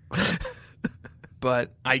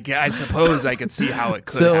 But I suppose I could see how it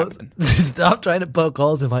could happen. Stop trying to poke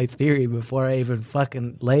holes in my theory before I even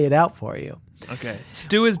fucking lay it out for you. Okay.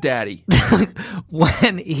 Stu is daddy.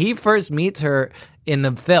 When he first meets her in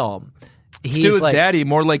the film, Stu is daddy,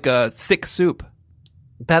 more like a thick soup.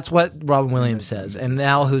 That's what Robin Williams says. And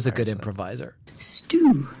now who's a good improviser?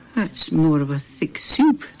 Stu. That's more of a thick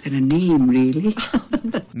soup than a name, really.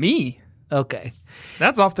 Me? Okay.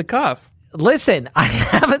 That's off the cuff. Listen,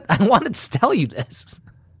 I wanted to tell you this.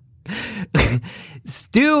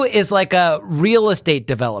 Stu is like a real estate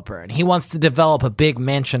developer, and he wants to develop a big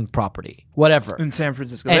mansion property, whatever. In San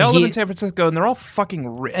Francisco. And They all live in San Francisco, and they're all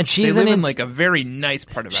fucking rich. And she's they live in like a very nice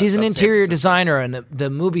part of She's an San interior Francisco. designer, and the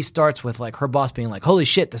movie starts with like her boss being like, holy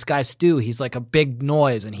shit, this guy's Stu. He's like a big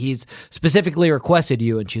noise, and he's specifically requested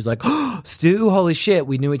you. And she's like, oh, Stu, holy shit,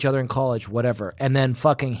 we knew each other in college, whatever. And then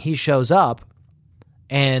fucking he shows up,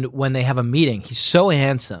 and when they have a meeting, he's so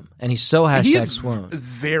handsome, and he's so He hashtag is swoon.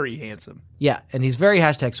 very handsome. Yeah, and he's very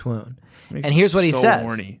hashtag swoon. Makes And here's what he so says.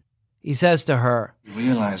 horny. He says to her, You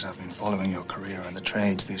realize I've been following your career in the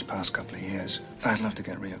trades these past couple of years. I'd love to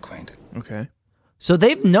get reacquainted. Okay. so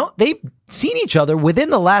they've seen each other within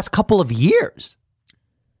the last couple of years.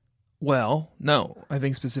 Well, no. I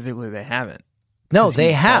think specifically they haven't. No, 'Cause they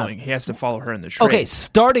he's have. following- He has to follow her in the trades. Okay,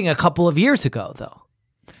 starting a couple of years ago, though.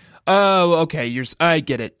 Oh, okay. I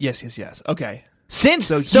get it. Yes. Okay.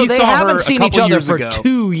 So he they saw her haven't a seen each couple other years for ago.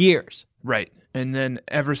 2 years. Right. And then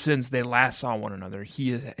ever since they last saw one another,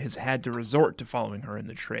 he has had to resort to following her in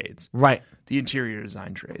the trades. Right. The interior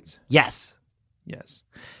design trades. Yes. Yes.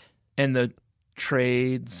 And the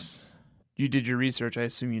trades, you did your research. I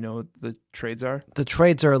assume you know what the trades are? The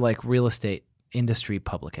trades are like real estate industry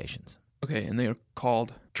publications. Okay. And they are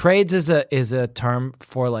called? Trades is a term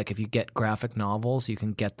for like if you get graphic novels, you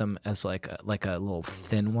can get them as like a little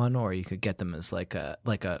thin one, or you could get them as like a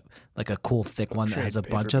cool thick one that Trade has a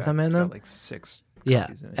bunch of paperback. them in It's them. got like 6 Yeah,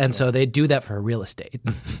 copies in it. and so they do that for real estate.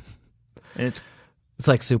 And it's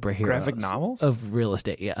like superheroes graphic novels? of real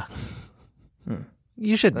estate. Yeah,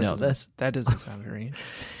 you should know doesn't- this. That doesn't sound very interesting.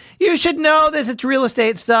 You should know this. It's real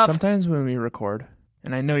estate stuff. Sometimes when we record,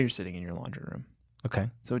 and I know you're sitting in your laundry room, Okay.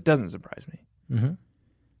 so it doesn't surprise me. Mm-hmm.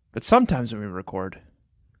 But sometimes when we record,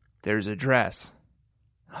 there's a dress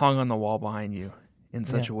hung on the wall behind you in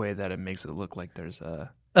such a way that it makes it look like there's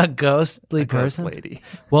a ghostly ghost person. lady.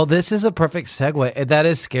 Well, this is a perfect segue. That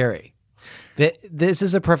is scary. This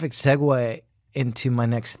is a perfect segue into my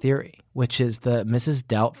next theory, which is the Mrs.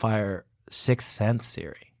 Doubtfire Sixth Sense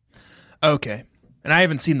theory. Okay. And I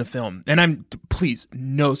haven't seen the film. And please,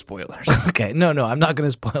 no spoilers. Okay, no, I'm not going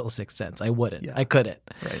to spoil Sixth Sense. I wouldn't. Yeah. I couldn't.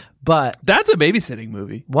 Right. But That's a babysitting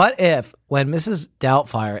movie. what if when Mrs.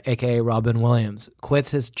 Doubtfire, a.k.a. Robin Williams,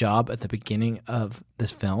 quits his job at the beginning of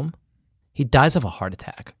this film, he dies of a heart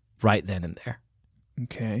attack right then and there?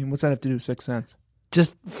 Okay. And what's that have to do with Sixth Sense?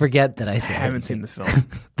 Just forget that I I said haven't seen anything. the film.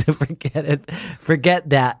 To forget it. Forget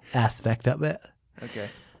that aspect of it. Okay.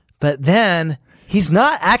 But then he's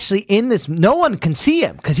not actually in this. No one can see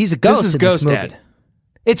him because he's a ghost. This is in Ghost this movie. Dad.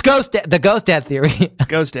 It's Ghost Dad. The Ghost Dad theory.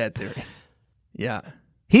 Ghost Dad theory. Yeah.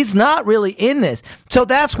 He's not really in this. So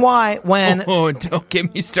that's why when Oh, don't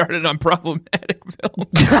get me started on problematic films.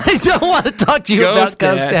 I don't want to talk to you Ghost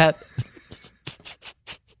about Ghost Dad. Dad.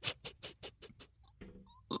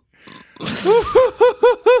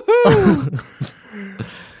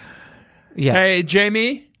 Yeah. Hey,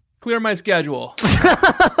 Jamie, clear my schedule.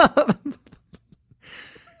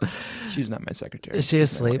 She's not my secretary. Is she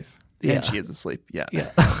She's my asleep? wife. Yeah, Yeah. she is asleep. Yeah. Yeah.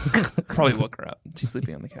 Probably woke her up. She's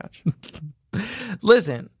sleeping on the couch.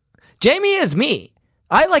 Listen, Jamie is me.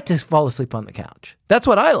 I like to fall asleep on the couch. That's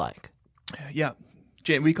what I like. Yeah.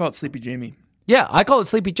 We call it Sleepy Jamie. Yeah, I call it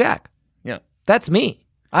Sleepy Jack. Yeah. That's me.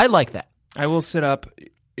 I like that. I will sit up.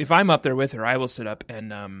 If I'm up there with her, I will sit up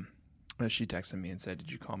and she texted me and said,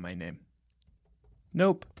 "Did you call my name?"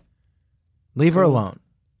 Nope. Leave her Go alone.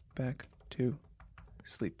 Back to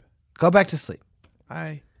sleep. Go back to sleep.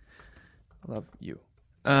 I love you.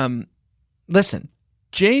 Listen,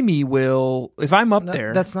 Jamie will, if I'm up No,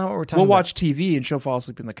 there, that's not what we're talking we'll about. watch TV and she'll fall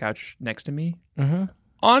asleep on the couch next to me. Mm-hmm.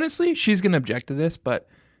 Honestly, she's going to object to this, but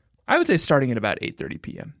I would say starting at about 8:30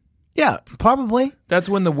 p.m. Yeah, probably. That's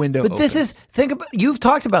when the window But opens. this is, think about, you've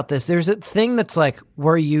talked about this. There's a thing that's like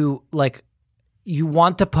where you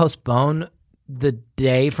want to postpone the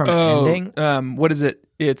day from ending. What is it?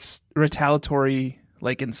 It's retaliatory,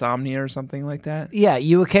 like insomnia or something like that. Yeah,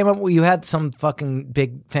 you had some fucking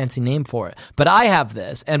big fancy name for it. But I have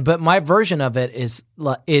this, but my version of it is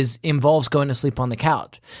involves going to sleep on the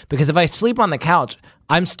couch. Because if I sleep on the couch,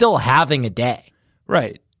 I'm still having a day.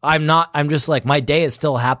 Right. I'm just like, my day is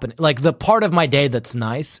still happening. Like the part of my day that's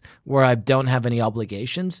nice, where I don't have any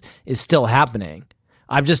obligations, is still happening.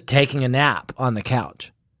 I'm just taking a nap on the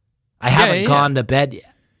couch. I haven't gone to bed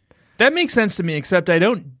yet. That makes sense to me, except I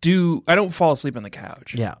don't fall asleep on the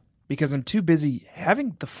couch. Yeah. Because I'm too busy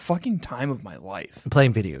having the fucking time of my life.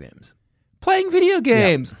 Playing video games. Playing video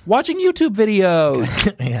games, watching YouTube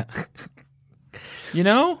videos, Yeah. you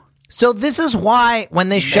know? So this is why when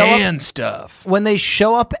they show up, stuff. when they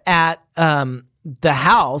show up at the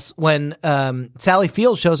house, when Sally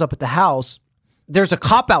Field shows up at the house, there's a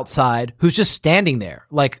cop outside who's just standing there,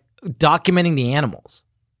 like documenting the animals,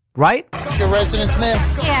 right? It's your residence, ma'am?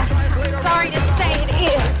 Yes. Sorry to say it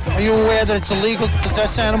is. Are you aware that it's illegal to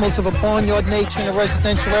possess animals of a barnyard nature in a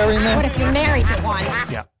residential area, ma'am? What if you're married to one?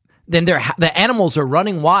 Yeah. Then the animals are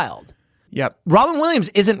running wild. Yep. Robin Williams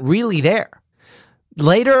isn't really there.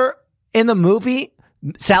 Later in the movie,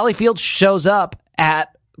 Sally Fields shows up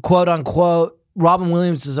at quote unquote Robin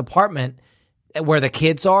Williams' apartment where the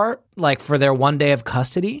kids are, like for their one day of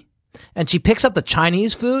custody. And she picks up the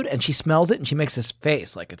Chinese food and she smells it and she makes this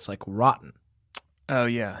face like it's like rotten. Oh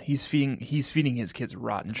yeah, he's feeding his kids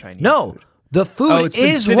rotten Chinese No, food. the food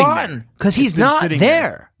is rotten because he's not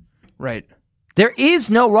there. Right. There is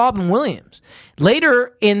no Robin Williams.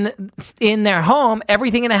 Later in their home,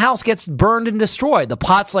 everything in the house gets burned and destroyed. The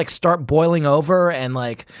pots like start boiling over and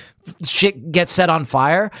like shit gets set on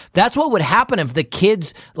fire. That's what would happen if the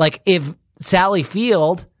kids, like if Sally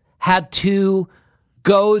Field had to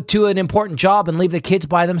go to an important job and leave the kids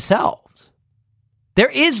by themselves. There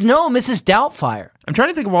is no Mrs. Doubtfire. I'm trying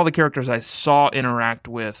to think of all the characters I saw interact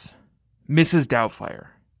with Mrs. Doubtfire.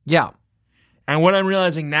 Yeah. And what I'm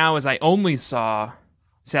realizing now is I only saw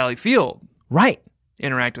Sally Field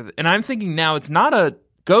interact with it. And I'm thinking now it's not a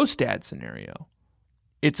Ghost Dad scenario.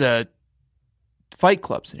 It's a Fight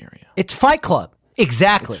Club scenario. It's Fight Club.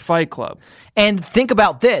 Exactly. It's Fight Club. And think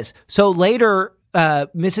about this. So later, the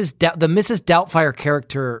Mrs. Doubtfire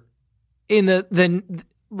character in the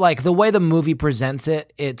way the movie presents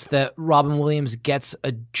it, it's that Robin Williams gets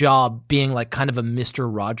a job being like kind of a Mr.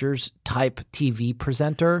 Rogers type TV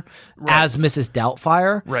presenter as Mrs.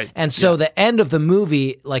 Doubtfire. Right. And so the end of the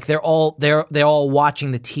movie, like they're all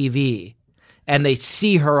watching the TV and they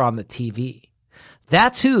see her on the TV.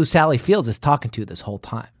 That's who Sally Fields is talking to this whole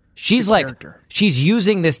time. She's like, she's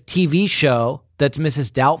using this TV show that's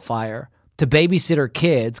Mrs. Doubtfire to babysit her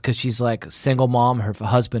kids because she's like a single mom. Her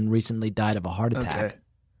husband recently died of a heart attack. Okay.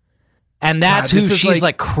 And that's who she's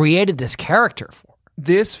like created this character for.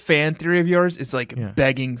 This fan theory of yours is like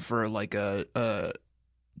begging for like a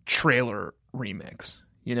trailer remix,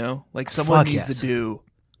 you know? Like someone needs to do.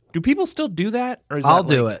 Do people still do that? Or is I'll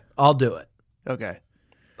do it. Okay.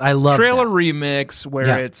 I love trailer that. remix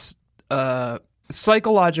where it's a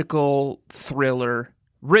psychological thriller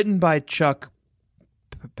written by Chuck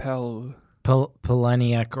Palahniuk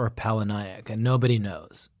or Palahniuk, and nobody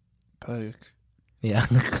knows. Pike. Yeah.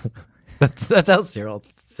 That's how Cyril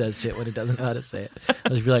says shit when he doesn't know how to say it.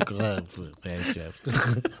 I'll just be like,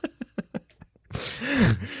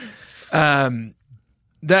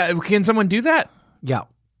 that can someone do that? Yeah.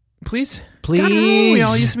 Please? Please. God, we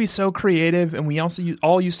all used to be so creative, and we also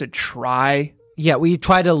all used to try. Yeah, we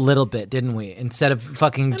tried a little bit, didn't we? Instead of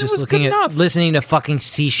fucking just listening to fucking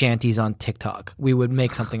sea shanties on TikTok, we would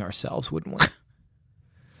make something ourselves, wouldn't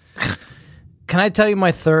we? Can I tell you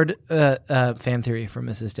my third fan theory for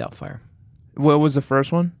Mrs. Doubtfire? What was the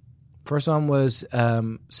first one? First one was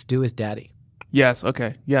Stu is daddy. Yes,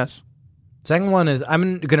 okay, yes. Second one is,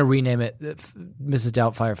 I'm going to rename it Mrs.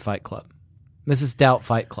 Doubtfire Fight Club. Mrs. Doubt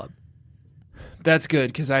Fight Club. That's good,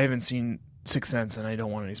 because I haven't seen Sixth Sense, and I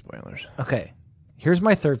don't want any spoilers. Okay, here's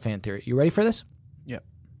my third fan theory. You ready for this? Yep.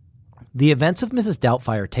 The events of Mrs.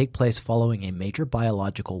 Doubtfire take place following a major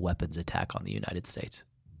biological weapons attack on the United States.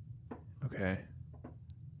 Okay.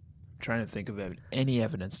 I'm trying to think of any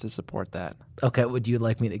evidence to support that. Okay, would you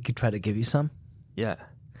like me to try to give you some? Yeah.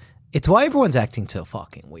 It's why everyone's acting so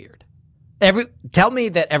fucking weird. Tell me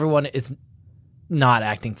that everyone is not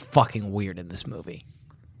acting fucking weird in this movie.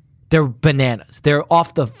 They're bananas. They're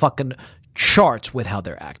off the fucking charts with how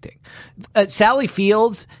they're acting. Sally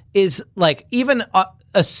Fields is like, even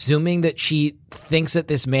assuming that she thinks that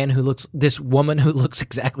this woman who looks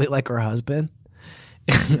exactly like her husband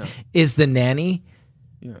is the nanny.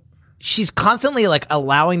 Yeah. She's constantly like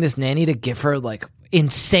allowing this nanny to give her like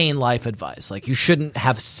insane life advice. Like, you shouldn't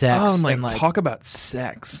have sex. Oh, and talk about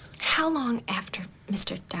sex. How long after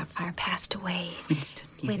Mr. Doubtfire passed away,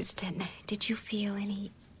 Winston, did you feel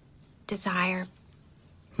any desire?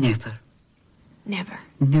 Never. Never.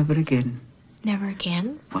 Never again. Never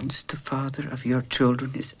again? Once the father of your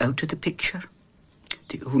children is out of the picture,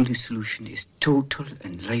 the only solution is total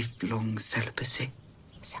and lifelong celibacy.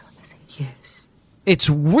 Celibacy? Yes. It's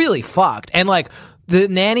really fucked. And like, the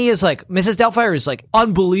nanny is like, Mrs. Doubtfire is like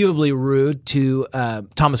unbelievably rude to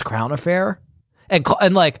Thomas Crown Affair,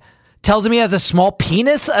 and like tells him he has a small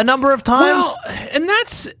penis a number of times. Well, and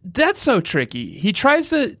that's so tricky. He tries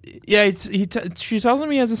to, she tells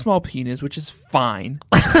him he has a small penis, which is fine.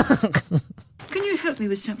 Can you help me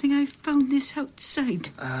with something? I found this outside.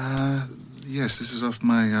 Yes, this is off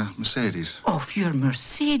my Mercedes. Off your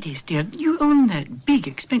Mercedes, dear. You own that big,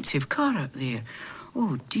 expensive car out there.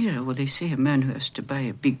 Oh, dear. Well, they say a man who has to buy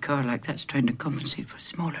a big car like that's trying to compensate for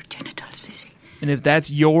smaller genitals, is he? And if that's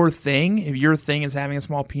your thing, if your thing is having a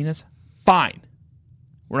small penis, fine.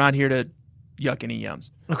 We're not here to yuck any yums.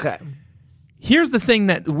 Okay. Here's the thing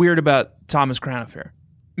that's weird about Thomas Crown Affair.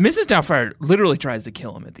 Mrs. Doubtfire literally tries to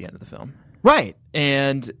kill him at the end of the film. Right.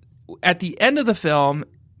 And at the end of the film,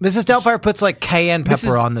 Mrs. Doubtfire puts like cayenne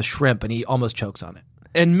pepper on the shrimp and he almost chokes on it.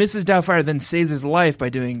 And Mrs. Doubtfire then saves his life by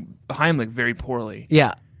doing Heimlich very poorly.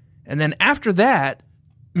 Yeah. And then after that,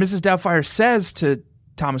 Mrs. Doubtfire says to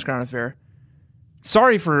Thomas Crown Affair,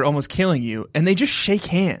 sorry for almost killing you. And they just shake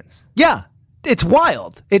hands. Yeah. It's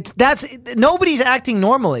wild. Nobody's acting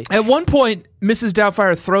normally. At one point, Mrs.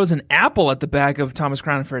 Doubtfire throws an apple at the back of Thomas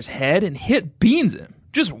Crown Affair's head and beans him.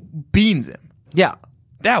 Just beans him. Yeah.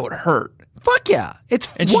 That would hurt. Fuck yeah.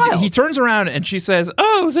 It's and wild. He turns around and she says,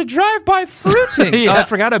 oh, it was a drive-by fruiting. Yeah. Oh, I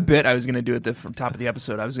forgot a bit I was going to do at the top of the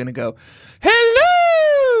episode. I was going to go,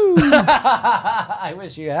 hello! I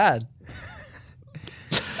wish you had.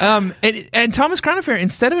 And Thomas Crown Affair,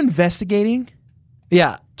 instead of investigating,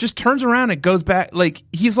 just turns around and goes back. Like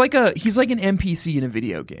he's like an NPC in a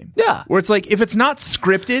video game. Yeah, where it's like if it's not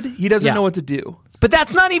scripted, he doesn't know what to do. But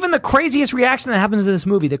that's not even the craziest reaction that happens in this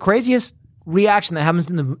movie. The craziest reaction that happens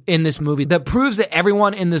in this movie that proves that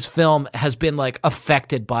everyone in this film has been like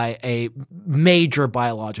affected by a major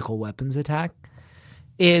biological weapons attack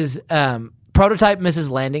is prototype Mrs.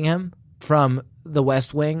 Landingham from The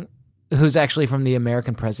West Wing, who's actually from The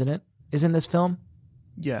American President, is in this film.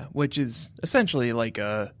 Yeah, which is essentially like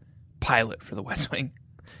a pilot for The West Wing.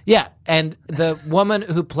 Yeah, and the woman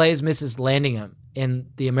who plays Mrs. Landingham in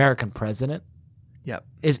The American President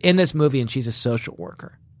is in this movie, and she's a social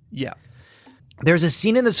worker. Yeah. There's a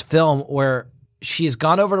scene in this film where she's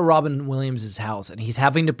gone over to Robin Williams' house, and he's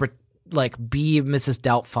having to be Mrs.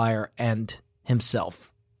 Doubtfire and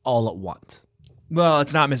himself all at once. Well,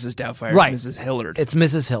 it's not Mrs. Doubtfire, right. It's Mrs. Hillard. It's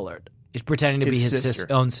Mrs. Hillard. He's pretending to be his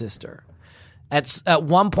own sister. At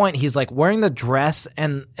one point, he's like wearing the dress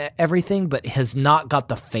and everything, but has not got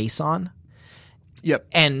the face on. Yep.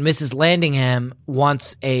 And Mrs. Landingham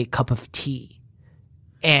wants a cup of tea.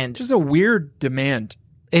 And just a weird demand.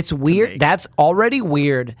 It's weird. That's already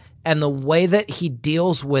weird. And the way that he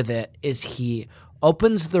deals with it is he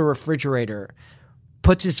opens the refrigerator,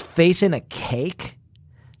 puts his face in a cake,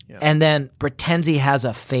 and then pretends he has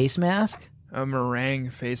a face mask. A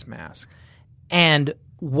meringue face mask. And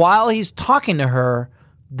while he's talking to her,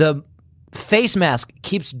 the face mask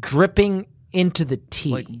keeps dripping into the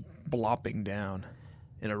tea. Like blopping down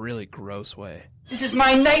in a really gross way. This is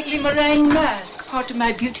my nightly meringue mask, part of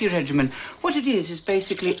my beauty regimen. What it is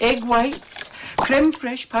basically egg whites, creme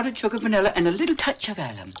fraiche, powdered sugar, vanilla, and a little touch of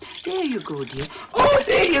alum. There you go, dear. Oh,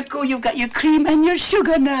 there you go. You've got your cream and your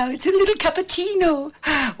sugar now. It's a little cappuccino.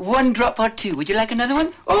 1 drop or 2. Would you like another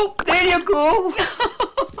one? Oh, there you go.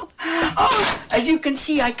 Oh, as you can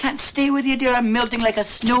see, I can't stay with you, dear. I'm melting like a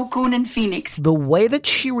snow cone in Phoenix. The way that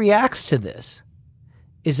she reacts to this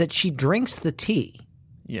is that she drinks the tea.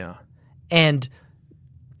 Yeah. And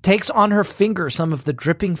takes on her finger some of the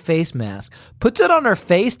dripping face mask, puts it on her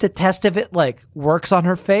face to test if it works on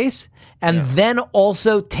her face, and then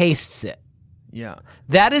also tastes it. Yeah.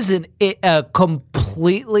 That is a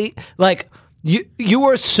completely you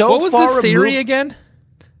are so far. What was this theory removed. Again?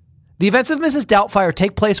 The events of Mrs. Doubtfire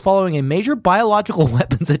take place following a major biological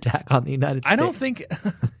weapons attack on the United States.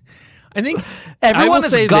 I think everyone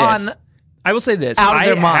has gone. I will say this. Out of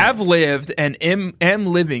their minds. I have lived and am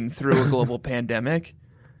living through a global pandemic.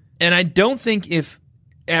 And I don't think if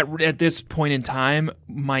at this point in time,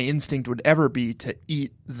 my instinct would ever be to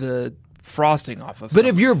eat the frosting off of. But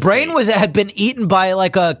if your brain had been eaten by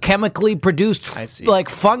a chemically produced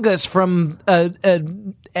fungus from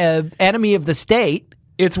an enemy of the state,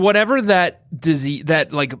 it's whatever that disease,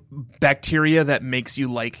 that bacteria that makes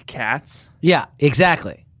you like cats. Yeah,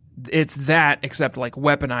 exactly. It's that, except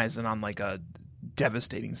weaponized and on a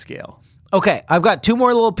devastating scale. Okay, I've got 2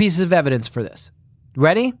 more little pieces of evidence for this.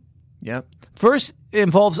 Ready? Yep. First, it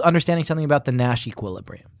involves understanding something about the Nash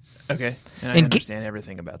equilibrium. Okay, and I understand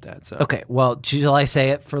everything about that. So okay, well, shall I say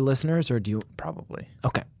it for listeners, or do you? Probably.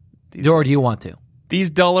 Okay. Or do you want to?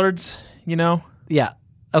 These dullards, Yeah.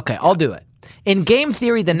 Okay, I'll do it. In game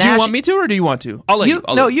theory, the Nash... Do you want me to, or do you want to? I'll let you.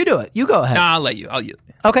 You do it. You go ahead. Nah, I'll let you.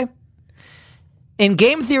 Okay. In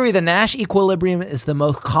game theory, the Nash equilibrium is the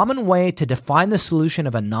most common way to define the solution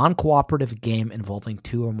of a non-cooperative game involving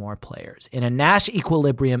 2 or more players. In a Nash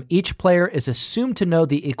equilibrium, each player is assumed to know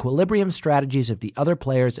the equilibrium strategies of the other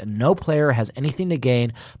players, and no player has anything to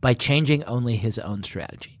gain by changing only his own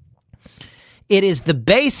strategy. It is the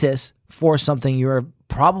basis for something you're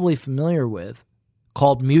probably familiar with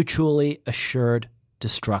called mutually assured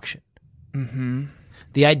destruction. Mm-hmm.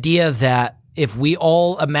 The idea that if we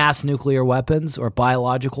all amass nuclear weapons or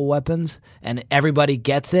biological weapons and everybody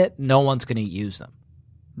gets it, no one's going to use them.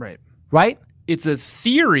 Right. Right? It's a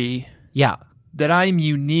theory that I'm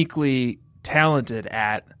uniquely talented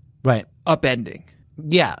at upending.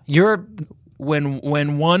 Yeah. You're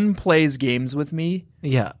when one plays games with me,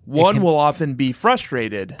 one will often be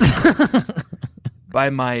frustrated by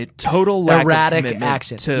my total lack erratic of commitment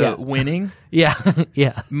action to winning. Yeah.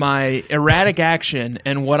 My erratic action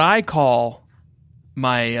and what I call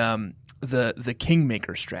my the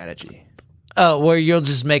kingmaker strategy. Oh, where you'll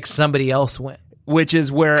just make somebody else win. Which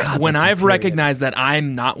is where when I've recognized that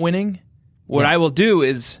I'm not winning, what I will do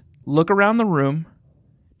is look around the room,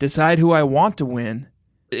 decide who I want to win,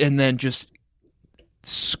 and then just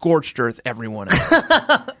scorched earth everyone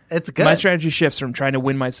else. It's good. My strategy shifts from trying to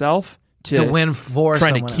win myself to win for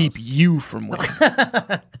trying someone to keep else. you from winning.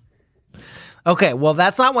 Okay, well,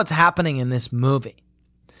 that's not what's happening in this movie.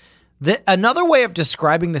 Another way of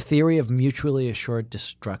describing the theory of mutually assured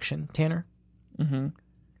destruction, Tanner,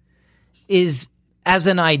 is as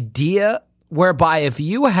an idea whereby if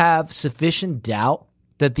you have sufficient doubt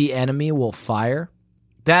that the enemy will fire,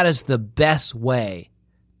 that is the best way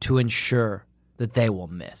to ensure that they will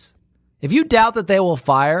miss. If you doubt that they will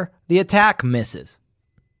fire, the attack misses.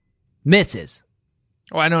 Misses.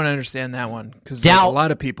 Oh, I don't understand that one because Doubt. a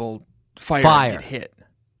lot of people fire and get hit.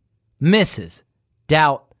 Misses.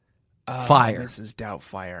 Doubt. Fire. Misses. Doubt.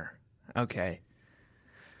 Fire. Okay.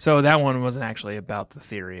 So that one wasn't actually about the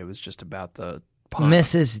theory. It was just about the pun.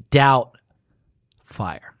 Mrs. Doubt.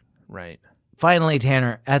 Fire. Right. Finally,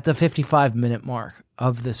 Tanner, at the 55-minute mark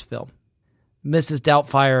of this film, Mrs.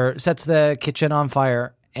 Doubtfire sets the kitchen on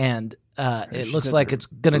fire, and it looks like it's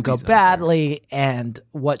going to go badly. And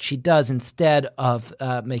what she does instead of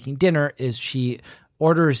making dinner is she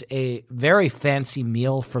orders a very fancy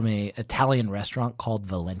meal from an Italian restaurant called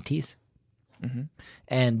Valenti's,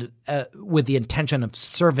 and with the intention of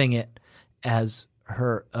serving it as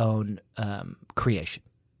her own creation.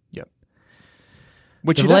 Yep.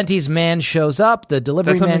 Which the Valenti's man shows up. The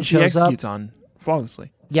delivery man shows up. That's something she executes on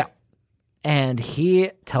flawlessly. Yeah. And he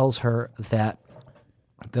tells her that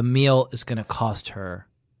the meal is going to cost her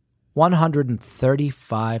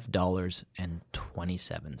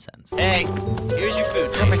 $135.27. Hey, here's your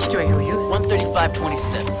food. How much do I owe you?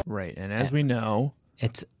 $135.27. Right. And as we know,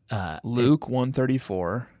 it's Luke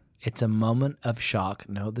 134. It's a moment of shock.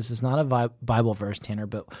 No, this is not a Bible verse, Tanner,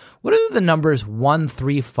 but what do the numbers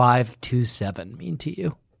 13527 mean to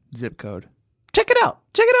you? Zip code. Check it out.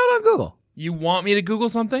 Check it out on Google. You want me to Google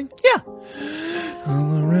something? Yeah.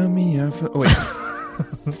 All around me. Wait.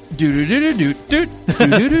 Do do do do do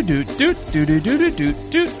do do do do do do do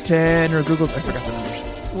do 10 or Google's. I forgot the numbers.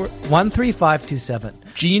 13527.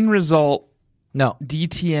 Gene result. No.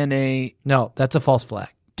 DTNA. No, that's a false flag.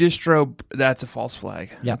 Distro. That's a false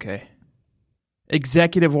flag. Yeah. Okay.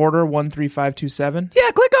 Executive order 13527.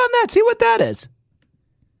 Yeah, click on that. See what that is.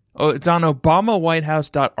 Oh, it's on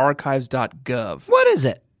obamawhitehouse.archives.gov. What is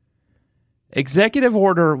it? Executive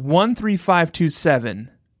order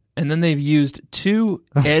 13527. And then they've used 2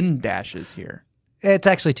 N dashes here. It's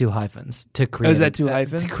actually 2 hyphens to create. Oh, is that 2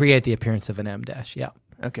 hyphens? To create the appearance of an M dash. Yeah.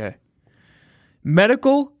 Okay.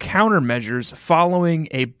 Medical countermeasures following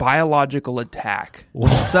a biological attack.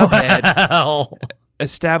 Subhead,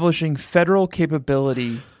 establishing federal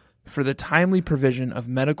capability for the timely provision of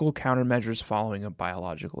medical countermeasures following a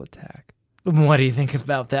biological attack. What do you think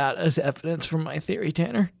about that as evidence for my theory,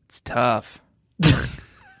 Tanner? It's tough.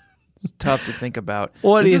 It's tough to think about.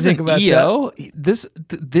 What do you think about EO? This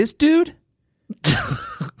dude?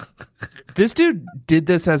 This dude did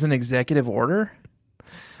this as an executive order?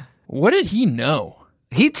 What did he know?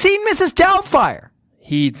 He'd seen Mrs. Doubtfire.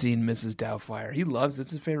 He'd seen Mrs. Doubtfire. He loves it.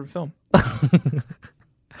 It's his favorite film.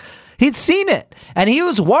 He'd seen it, and he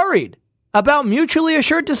was worried about mutually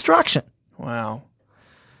assured destruction. Wow.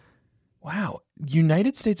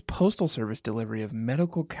 United States Postal Service delivery of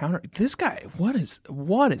medical counter. This guy, what does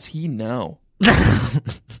he know?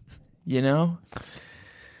 You know?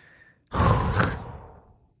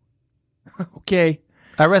 Okay.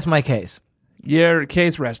 I rest my case. Your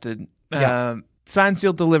case rested. Yeah. Signed,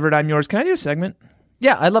 sealed, delivered. I'm yours. Can I do a segment?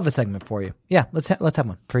 Yeah, I'd love a segment for you. Yeah, let's have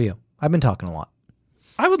one for you. I've been talking a lot.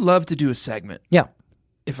 I would love to do a segment. Yeah.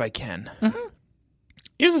 If I can. Mm-hmm.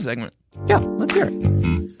 Here's a segment. Yeah, let's hear it.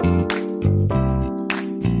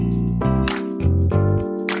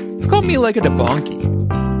 It's called Me Like a Debonky.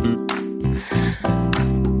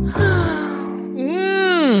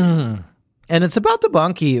 And it's about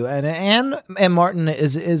Debonki. And Anne Martin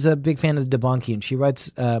is a big fan of Debonki, and she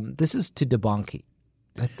writes, this is to Debonki.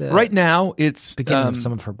 Right now, it's beginning of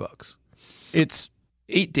some of her books. It's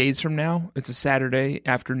 8 days from now. It's a Saturday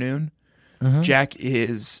afternoon. Mm-hmm. Jack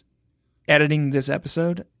is editing this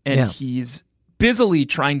episode, and he's busily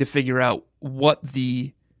trying to figure out what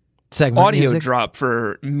the segment audio music drop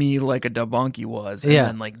for Me Like a Debonki was, and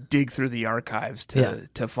then like dig through the archives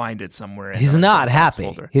to find it somewhere. He's not happy.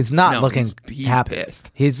 Folder. He's not looking he's happy.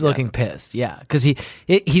 Pissed. He's looking pissed. Yeah, because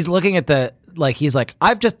he's looking at he's like,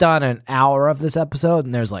 I've just done an hour of this episode,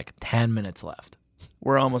 and there's like 10 minutes left.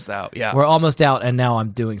 We're almost out. Yeah, we're almost out, and now I'm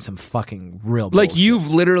doing some fucking real like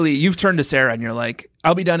bullshit. you've turned to Sarah, and you're like,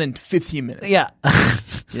 I'll be done in 15 minutes. Yeah,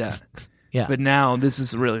 yeah. Yeah. But now this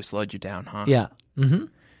has really slowed you down, huh? Yeah. Mm-hmm.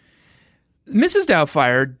 Mrs.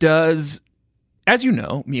 Doubtfire does, as you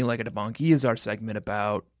know, Me Like a Debonki is our segment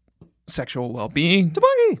about sexual well-being,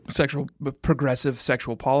 progressive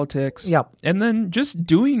sexual politics. Yep. And then just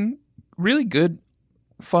doing really good,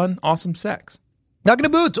 fun, awesome sex. Knocking to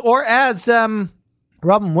boots, or as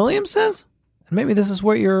Robin Williams says, and maybe this is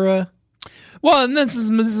where you're... Well, and this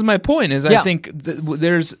is my point. I think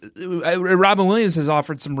there's Robin Williams has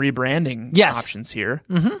offered some rebranding options here.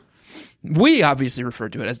 Mm-hmm. We obviously refer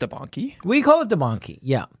to it as Debonki. We call it Debonki.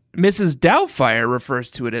 Yeah. Mrs. Doubtfire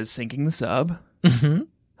refers to it as sinking the sub,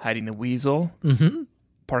 hiding the weasel,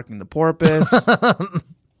 parking the porpoise,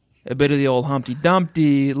 a bit of the old Humpty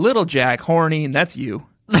Dumpty, little Jack horny, and that's you.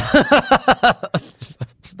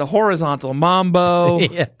 The horizontal mambo,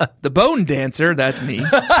 the bone dancer, that's me.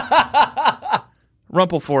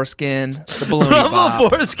 Rumple foreskin, the balloon Rumple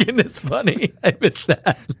foreskin is funny. I missed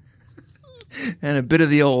that. And a bit of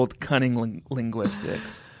the old cunning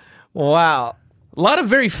linguistics. Wow. A lot of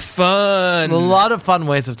very fun. A lot of fun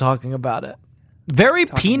ways of talking about it. Very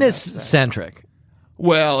penis-centric.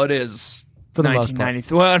 Well, it is. For the most part.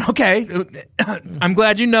 1993. Well, okay. I'm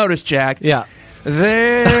glad you noticed, Jack. Yeah.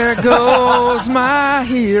 There goes my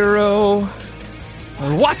hero.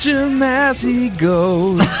 Watch him as he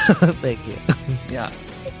goes. Thank you. Yeah.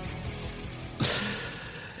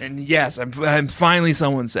 And yes, I'm finally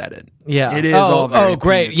someone said it. Yeah. It is all very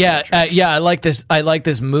great. Yeah. I like this. I like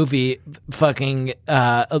this movie fucking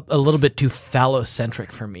a little bit too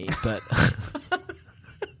phallocentric for me, but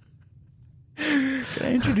Can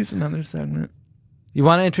I introduce another segment? You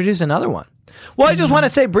want to introduce another one? Well, I just want to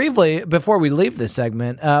say briefly before we leave this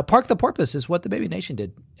segment, Park the Porpoise is what the Baby Nation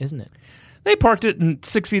did, isn't it? They parked it in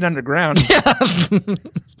 6 feet underground. Yeah.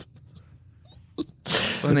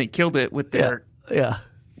 When they killed it with their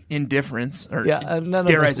indifference or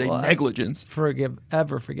dare I say negligence.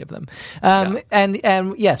 Ever forgive them.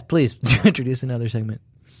 And yes, please introduce another segment.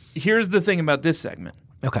 Here's the thing about this segment.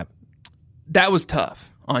 Okay. That was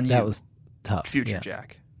tough on you. That was tough. Future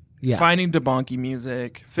Jack. Yeah. Finding debonky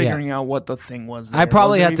music, figuring out what the thing was there. I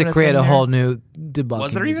probably had to create a whole new debunky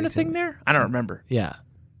Was there even a thing there? I don't remember. Yeah.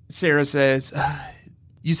 Sarah says,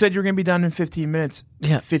 you said you were going to be done in 15 minutes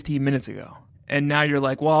 15 minutes ago. And now you're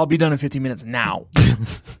like, well, I'll be done in 15 minutes now.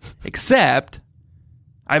 Except,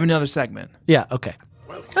 I have another segment. Yeah, okay.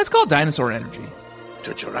 That's called Dinosaur Energy.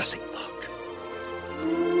 To Jurassic Park.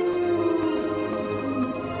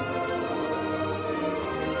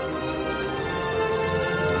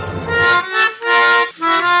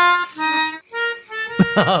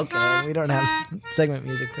 Okay, we don't have segment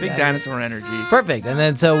music for Big that. Dinosaur Energy. Perfect. And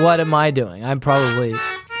then, so what am I doing? I'm probably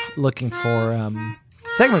looking for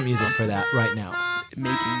segment music for that right now.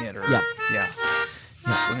 Making it or... Yeah.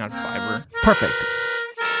 Going on Fiverr. Perfect.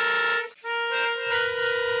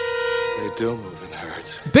 They do move in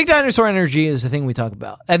herds. Big Dinosaur Energy is the thing we talk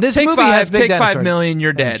about. And this Take movie has big take dinosaur 5 million,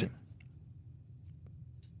 you're energy. dead.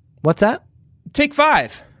 What's that? Take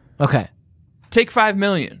 5. Okay. Take 5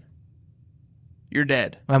 million. You're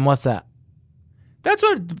dead. And what's that? That's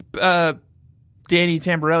what Danny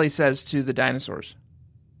Tamborelli says to the dinosaurs.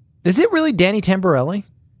 Is it really Danny Tamborelli?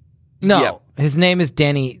 No. Yeah. His name is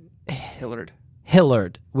Danny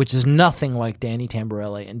Hillard, which is nothing like Danny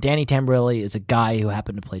Tamborelli. And Danny Tamborelli is a guy who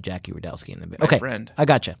happened to play Jackie Rodowsky in the movie. My friend. I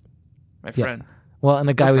gotcha. My friend. Well, and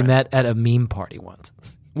a guy we met at a meme party once.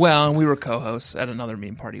 Well, and we were co-hosts at another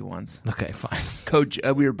meme party once. Okay, fine.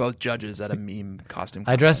 We were both judges at a meme costume.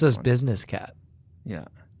 I dressed as Business Cat. Yeah.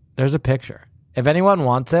 There's a picture. If anyone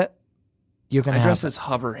wants it, you can have it. I dressed as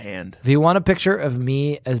Hover Hand. If you want a picture of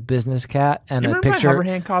me as Business Cat and a picture Hover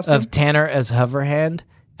Hand costume? of Tanner as Hover Hand,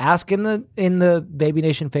 ask in the Baby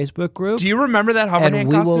Nation Facebook group. Do you remember that Hover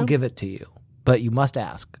Hand costume? And we will give it to you. But you must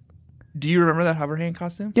ask. Do you remember that Hover Hand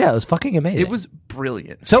costume? Yeah, it was fucking amazing. It was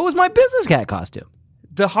brilliant. So was my Business Cat costume.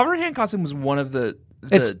 The Hover Hand costume was one of the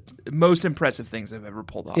the most impressive things I've ever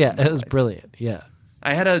pulled off. Yeah, in my it was life. brilliant. Yeah.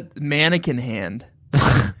 I had a mannequin hand.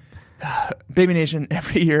 Baby Nation,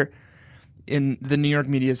 every year in the New York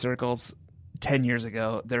media circles 10 years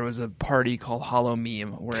ago, there was a party called Hollow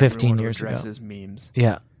Meme where 15 everyone would years dress ago. as memes.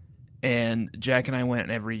 Yeah. And Jack and I went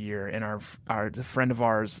every year, and the friend of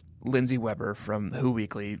ours, Lindsay Weber from Who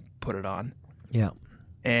Weekly, put it on. Yeah.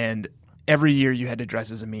 And every year you had to dress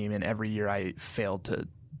as a meme, and every year I failed to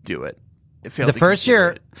do it. The first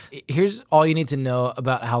year, here's all you need to know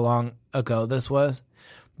about how long ago this was.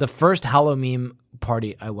 The first Halloween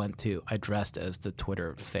party I went to, I dressed as the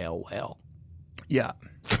Twitter fail whale. Yeah.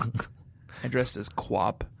 I dressed as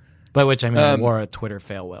Quap. By which I mean I wore a Twitter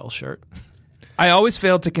fail whale shirt. I always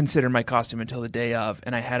failed to consider my costume until the day of,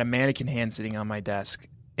 and I had a mannequin hand sitting on my desk,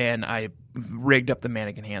 and I rigged up the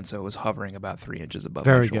mannequin hand so it was hovering about 3 inches above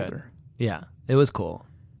my shoulder. Good. Yeah, it was cool.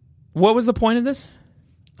 What was the point of this?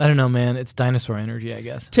 I don't know, man. It's dinosaur energy, I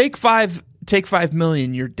guess. Take 5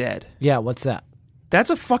 million, you're dead. Yeah, what's that? That's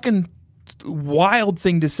a fucking wild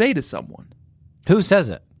thing to say to someone. Who says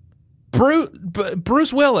it?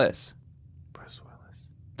 Bruce Willis. Bruce Willis.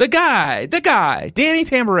 The guy, Danny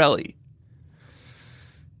Tamborelli.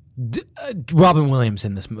 Robin Williams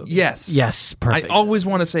in this movie. Yes, perfect. I always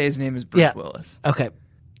want to say his name is Bruce Willis. Okay.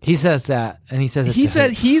 He says that, and he says it he to said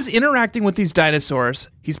him. he's interacting with these dinosaurs.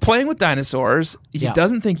 He's playing with dinosaurs. He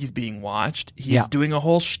doesn't think he's being watched. He's doing a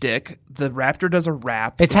whole shtick. The raptor does a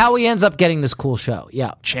rap. It's how he ends up getting this cool show.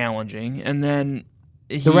 Yeah. Challenging. And then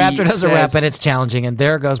the raptor does a rap, and it's challenging, and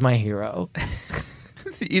there goes my hero.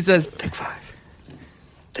 He says, Take 5.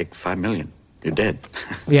 Take 5 million. You're dead.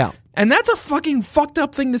 Yeah. And that's a fucking fucked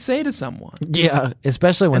up thing to say to someone. Yeah,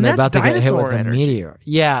 especially when And they're that's about to get hit with dinosaur a energy. meteor.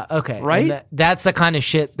 Yeah, okay. Right? And that's the kind of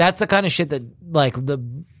shit. That's the kind of shit that, like, the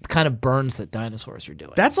kind of burns that dinosaurs are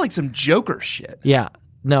doing. That's like some Joker shit. Yeah.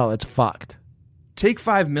 No, it's fucked. Take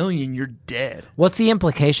 5 million, you're dead. What's the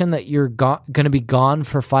implication that you're going to be gone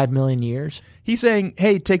for 5 million years? He's saying,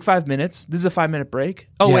 hey, take 5 minutes. This is a 5-minute break.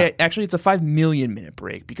 Oh, Yeah. wait, actually, it's a 5 million minute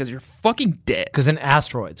break because you're fucking dead. Because an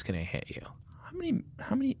asteroid's going to hit you.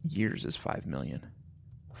 How many years is 5 million?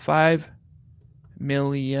 5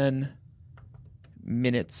 million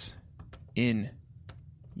minutes in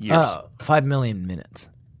years. Oh, 5 million minutes.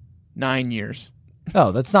 9 years.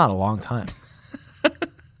 Oh, that's not a long time.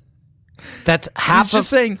 That's half just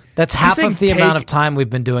saying. That's he's half saying of the amount of time we've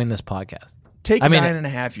been doing this podcast. Take I mean,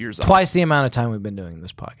 9.5 years off. Twice the amount of time we've been doing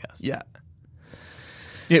this podcast. Yeah.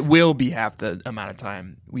 It will be half the amount of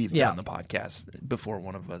time we've done the podcast before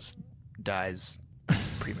one of us dies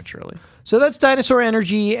prematurely. So that's dinosaur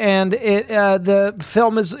energy, and the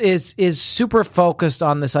film is super focused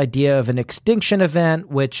on this idea of an extinction event,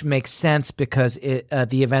 which makes sense because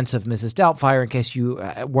the events of Mrs. Doubtfire, in case you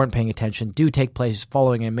weren't paying attention, do take place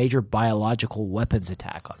following a major biological weapons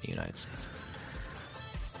attack on the United States.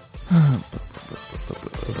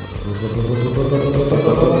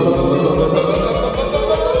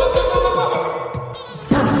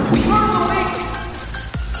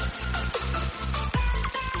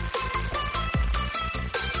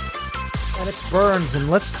 And it's burns, and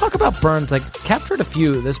let's talk about burns. I captured a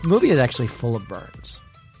few. This movie is actually full of burns.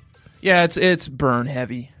 Yeah, it's burn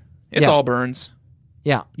heavy. It's all burns.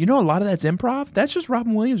 Yeah. You know, a lot of that's improv. That's just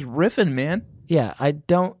Robin Williams riffing, man. Yeah, I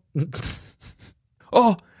don't...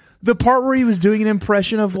 Oh, the part where he was doing an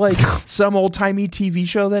impression of like some old-timey TV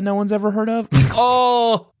show that no one's ever heard of.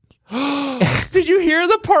 Oh, did you hear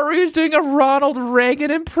the part where he was doing a Ronald Reagan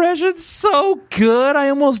impression? So good, I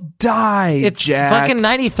almost died. It's Jack. fucking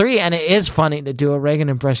 93, and it is funny to do a Reagan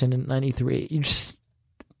impression in 93. You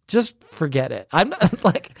just forget it. I'm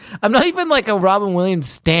not even like a Robin Williams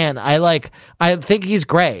stan. I think he's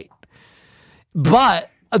great, but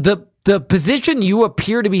the position you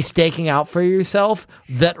appear to be staking out for yourself,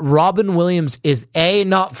 that Robin Williams is A,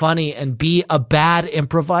 not funny, and B, a bad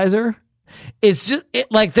improviser, is just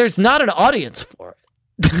like there's not an audience for it.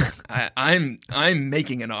 I'm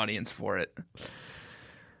making an audience for it.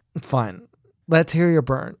 Fine. Let's hear your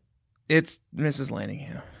burn. It's Mrs.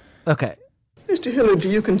 Lanningham. Okay. Mr. Hillard, do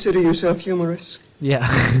you consider yourself humorous? Yeah.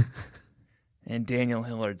 And Daniel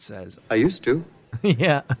Hillard says, I used to.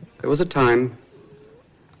 Yeah. There was a time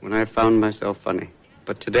when I found myself funny.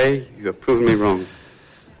 But today, you have proven me wrong.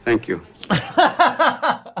 Thank you.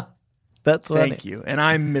 That's funny. Thank you. And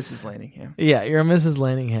I'm Mrs. Lanningham. Yeah, you're Mrs.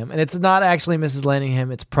 Lanningham. And it's not actually Mrs.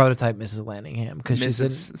 Lanningham, it's prototype Mrs. Lanningham. Because she's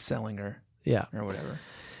Mrs. Sellinger. Yeah. Or whatever.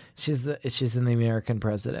 She's in The American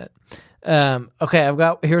President.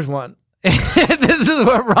 Okay, here's one. This is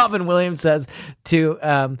what Robin Williams says to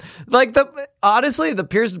honestly, the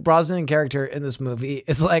Pierce Brosnan character in this movie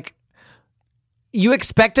is like You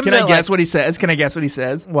expect him Can to I guess what he says? Can I guess what he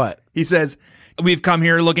says? What? He says, "We've come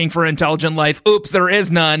here looking for intelligent life. Oops, there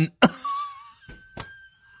is none."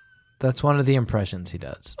 That's one of the impressions he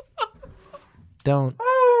does. Don't.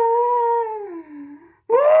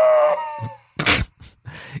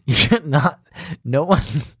 You're not. No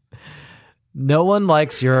one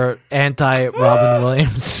likes your anti-Robin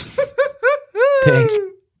Williams take.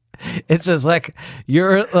 It's just like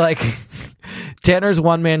you're like Tanner's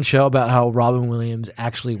one-man show about how Robin Williams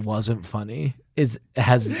actually wasn't funny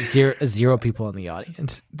has zero people in the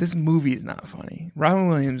audience. This movie is not funny. Robin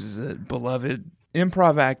Williams is a beloved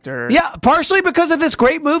improv actor. Yeah, partially because of this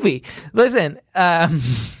great movie. Listen,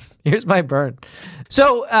 here's my burn.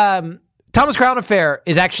 So, Thomas Crown Affair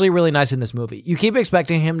is actually really nice in this movie. You keep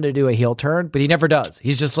expecting him to do a heel turn, but he never does.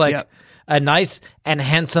 He's just like a nice and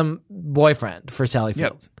handsome boyfriend for Sally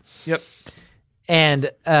Fields. Yep. And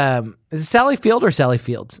is it Sally Field or Sally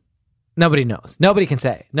Fields? Nobody knows. Nobody can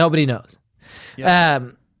say. Nobody knows.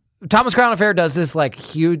 Yep. Thomas Crown Affair does this like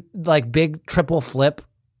huge, like big triple flip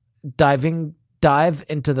dive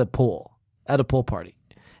into the pool at a pool party.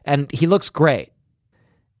 And he looks great.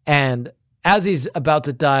 And as he's about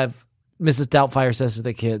to dive, Mrs. Doubtfire says to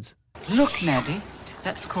the kids, Look, Neddy,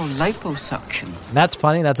 that's called liposuction. That's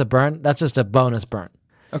funny. That's a burn. That's just a bonus burn.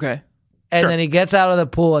 Okay. And then he gets out of the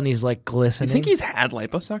pool and he's like glistening. You think he's had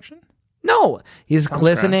liposuction? No, he's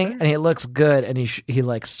glistening and he looks good. And he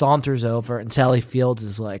like saunters over and Sally Fields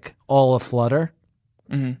is like all aflutter.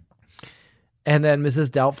 Mm-hmm. And then Mrs.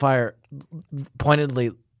 Doubtfire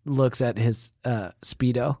pointedly looks at his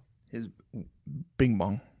Speedo. His bing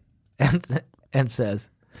bong. And says,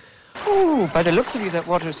 Oh, by the looks of you, that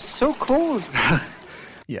water's so cold.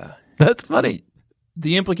 Yeah. That's funny.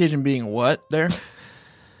 The implication being what there?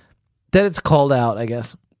 That it's cold out, I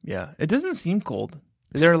guess. Yeah. It doesn't seem cold.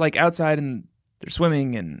 They're like outside and they're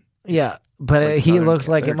swimming and... Yeah, but like he looks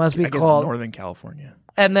like it must be cold. Northern California.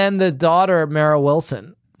 And then the daughter, Mara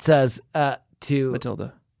Wilson, says to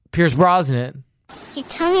Matilda, Pierce Brosnan, Your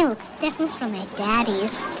tummy looks different from my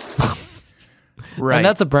daddy's. Right. And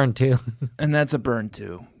that's a burn too.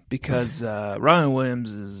 Because Robin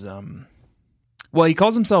Williams is... well, he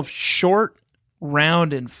calls himself short,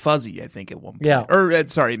 round, and fuzzy, I think, at one point. Yeah. Or,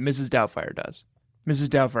 sorry, Mrs. Doubtfire does. Mrs.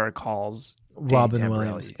 Doubtfire calls Robin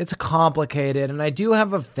Williams. It's complicated, and I do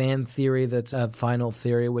have a fan theory that's a final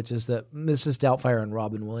theory, which is that Mrs. Doubtfire and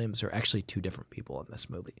Robin Williams are actually two different people in this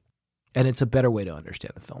movie. And it's a better way to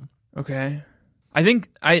understand the film. Okay. I think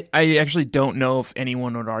I actually don't know if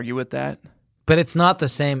anyone would argue with that. But it's not the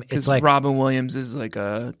same. It's like Robin Williams is like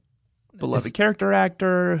a beloved character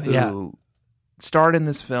actor who starred in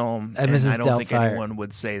this film, and I don't think anyone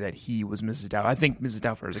would say that he was Mrs. Doubtfire. I think Mrs.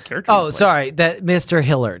 Doubtfire is a character. Oh, sorry, that Mr.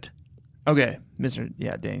 Hillard. Okay,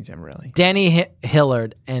 Danny Tamborelli. Danny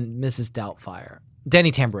Hillard and Mrs. Doubtfire.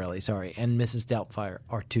 Danny Tamborelli, sorry, and Mrs. Doubtfire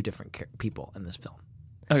are two different people in this film.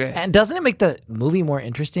 Okay. And doesn't it make the movie more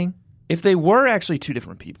interesting? If they were actually two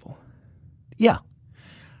different people. Yeah.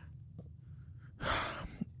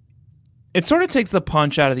 It sort of takes the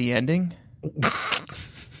punch out of the ending.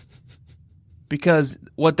 Because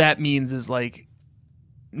what that means is like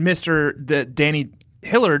Danny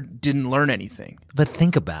Hillard didn't learn anything. But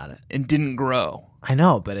think about it. And didn't grow. I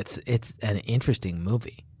know, but it's an interesting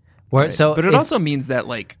movie. Right. But it also means that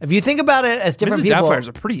like if you think about it as different Mrs. people, Doubtfire is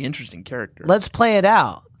a pretty interesting character. Let's play it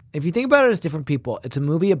out. If you think about it as different people, it's a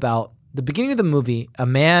movie about the beginning of the movie, a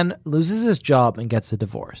man loses his job and gets a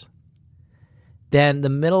divorce. Then the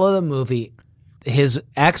middle of the movie, his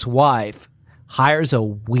ex-wife hires a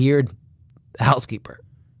weird housekeeper.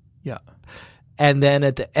 Yeah. And then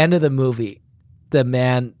at the end of the movie, the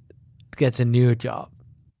man gets a new job.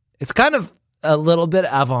 It's kind of a little bit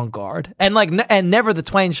avant-garde. And never the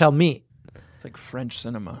twain shall meet. It's like French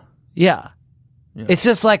cinema. Yeah. It's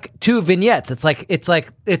just like two vignettes. It's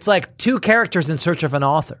like two characters in search of an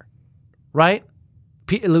author. Right?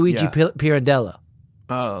 Luigi Pirandello.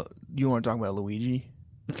 You want to talk about Luigi?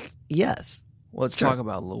 Yes. Let's talk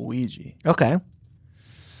about Luigi. Okay.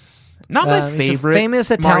 Not my favorite famous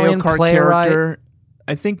Italian Mario Kart playwright. character.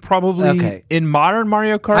 I think probably in modern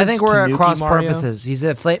Mario Kart. I think we're at cross Mario. purposes. He's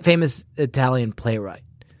a famous Italian playwright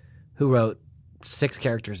who wrote 6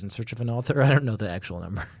 characters in search of an author. I don't know the actual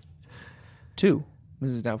number. 2.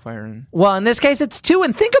 Mrs. Doubtfire. And... Well, in this case, it's 2,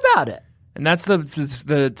 and think about it. And that's the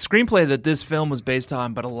screenplay that this film was based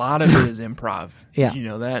on, but a lot of it is improv. Yeah. Did you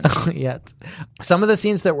know that? Yeah. Some of the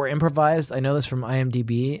scenes that were improvised, I know this from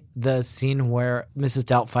IMDb, the scene where Mrs.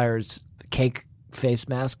 Doubtfire's cake face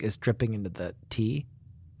mask is dripping into the tea,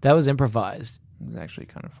 that was improvised. It was actually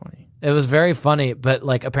kind of funny. It was very funny, but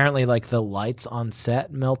apparently the lights on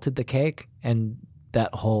set melted the cake, and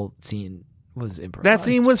that whole scene was improvised. That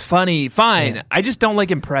scene was funny. Fine. Yeah. I just don't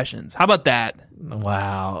like impressions. How about that?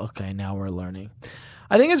 Wow. Okay, now we're learning.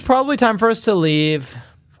 I think it's probably time for us to leave.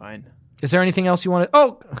 Fine. Is there anything else you want to...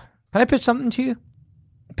 Oh, can I pitch something to you?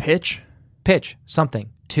 Pitch something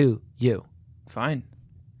to you. Fine.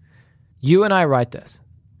 You and I write this.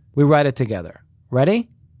 We write it together. Ready?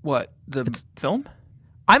 What? Film?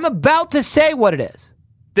 I'm about to say what it is.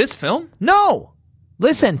 This film? No.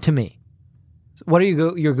 Listen to me. What are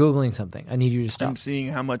you're Googling something. I need you to stop. I'm seeing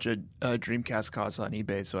how much a Dreamcast costs on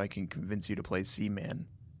eBay so I can convince you to play Seaman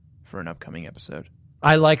for an upcoming episode.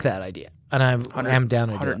 I like that idea. And I'm down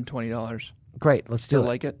to do it. $120. Great. Let's do it. Still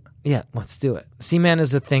like it? Yeah, let's do it. Seaman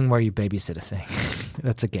is a thing where you babysit a thing.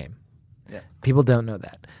 That's a game. Yeah. People don't know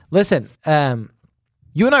that. Listen,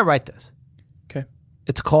 you and I write this. Okay.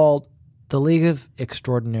 It's called The League of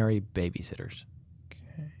Extraordinary Babysitters.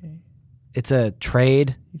 Okay. It's a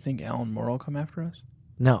trade. You think Alan Moore will come after us?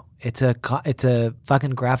 No, it's a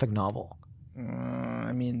fucking graphic novel.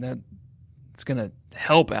 I mean, it's going to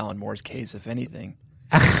help Alan Moore's case, if anything.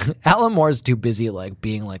 Alan Moore's too busy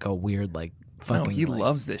being a weird fucking... No, he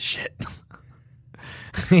loves this shit.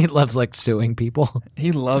 He loves suing people.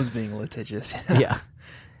 He loves being litigious. Yeah.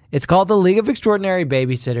 It's called The League of Extraordinary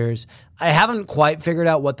Babysitters. I haven't quite figured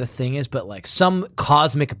out what the thing is, but some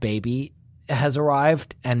cosmic baby has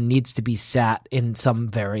arrived and needs to be sat in some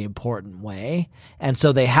very important way. And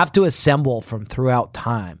so they have to assemble from throughout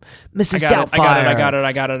time. Mrs. Doubtfire.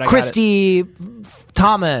 I got it. Christy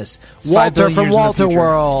Thomas. Walter from Walter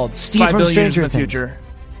World. Steve from Stranger Things. Future.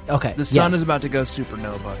 Okay. The sun is about to go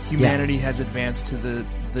supernova. Humanity has advanced to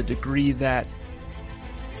the degree that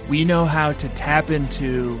we know how to tap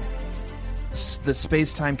into the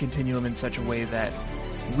space-time continuum in such a way that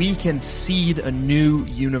we can seed a new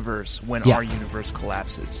universe when our universe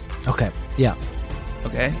collapses. Okay. Yeah.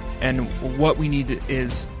 Okay? And what we need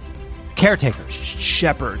is... caretakers.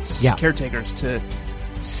 Shepherds. Yeah. Caretakers to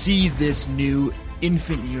see this new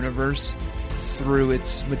infant universe through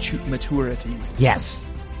its maturity. Yes.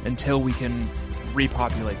 Until we can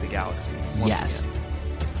repopulate the galaxy once again.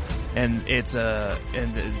 And it's the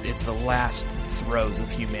last throes of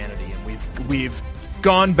humanity, and we've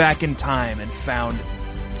gone back in time and found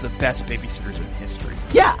the best babysitters in history.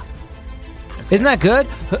 Yeah. Okay. Isn't that good?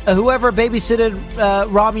 Whoever babysitted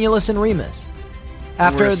Romulus and Remus.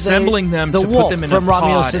 After we're assembling them to put them in a pod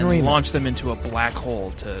Romulus and launch them into a black hole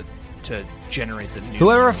to generate the new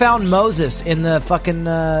Whoever universe. found Moses in the fucking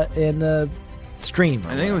in the stream.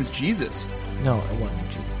 I think it was Jesus. No, it wasn't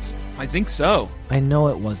Jesus. I think so. I know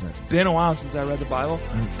it wasn't. It's been a while since I read the Bible.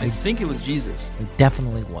 I think it was Jesus. It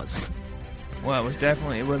definitely wasn't. Well, it was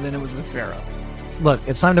definitely... Well, then it was the Pharaoh. Look,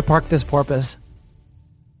 it's time to park this porpoise.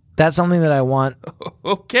 That's something that I want.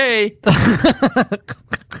 Okay.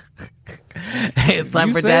 Hey, it's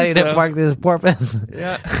time for Daddy to park this porpoise.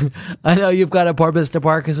 Yeah. I know you've got a porpoise to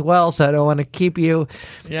park as well, so I don't want to keep you.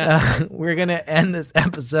 Yeah. We're going to end this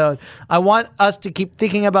episode. I want us to keep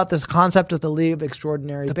thinking about this concept of the League of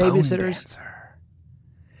Extraordinary Babysitters.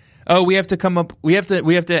 Oh, we have to come up... We have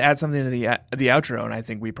to add something to the outro, and I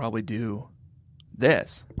think we probably do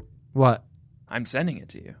this. What? I'm sending it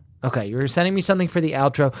to you. Okay, you're sending me something for the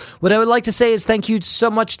outro. What I would like to say is thank you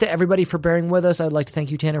so much to everybody for bearing with us. I would like to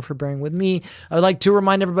thank you, Tanner, for bearing with me. I would like to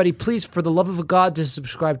remind everybody, please, for the love of God, to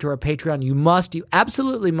subscribe to our Patreon. You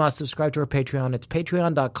absolutely must subscribe to our Patreon. It's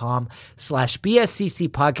patreon.com/BSCC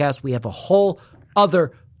podcast. We have a whole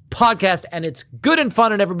other podcast, and it's good and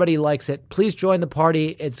fun, and everybody likes it. Please join the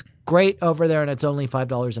party. It's great over there, and it's only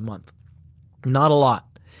 $5 a month. Not a lot.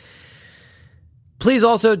 Please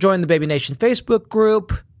also join the Baby Nation Facebook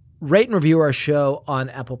group. Rate and review our show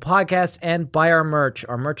on Apple Podcasts and buy our merch.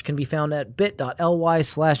 Our merch can be found at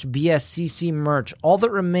bit.ly/BSCC merch. All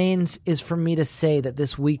that remains is for me to say that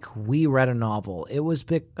this week we read a novel. It was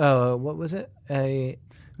what was it? A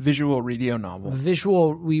visual radio novel.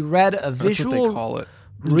 We read a visual That's what they call it.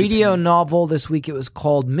 radio novel this week. It was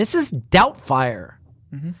called Mrs. Doubtfire.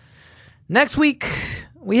 Mm-hmm. Next week,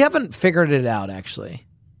 we haven't figured it out, actually.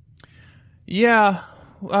 Yeah.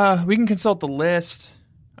 We can consult the list.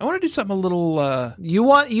 I want to do something a little...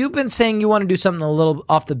 You've been saying you want to do something a little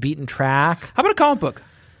off the beaten track. How about a comic book?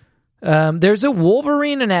 There's a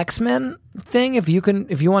Wolverine and X-Men thing. If you want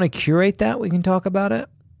to curate that, we can talk about it.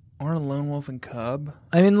 Or a Lone Wolf and Cub.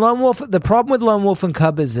 I mean, Lone Wolf... The problem with Lone Wolf and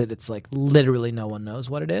Cub is that it's literally no one knows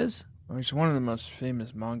what it is. It's one of the most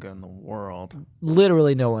famous manga in the world.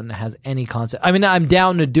 Literally no one has any concept. I mean, I'm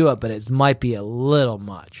down to do it, but it might be a little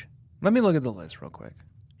much. Let me look at the list real quick.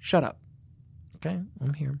 Shut up. Okay,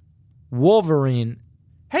 I'm here. Wolverine.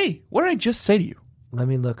 Hey, what did I just say to you? Let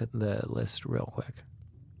me look at the list real quick.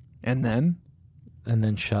 And then? And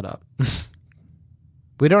then shut up.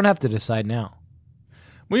 We don't have to decide now.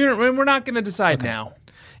 We're not going to decide now.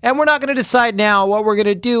 And we're not going to decide now. What we're going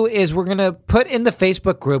to do is we're going to put in the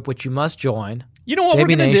Facebook group, which you must join. You know what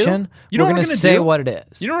Baby we're going to Nation. do? You know we're what going to say what it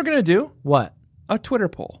is. You know what we're going to do? What? A Twitter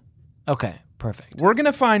poll. Okay, perfect. We're going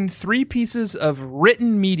to find 3 pieces of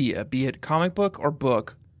written media, be it comic book or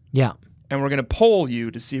book. Yeah. And we're going to poll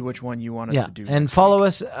you to see which one you want us to do. And follow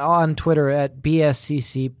us on Twitter at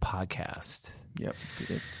BSCC Podcast. Yep.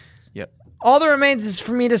 All that remains is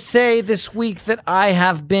for me to say this week that I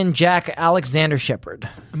have been Jack Alexander Shepard.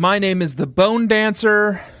 My name is the Bone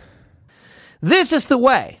Dancer. This is the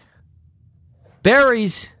way.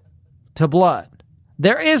 Berries to blood.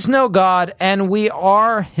 There is no God, and we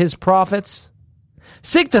are his prophets.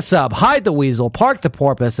 Seek the sub, hide the weasel, park the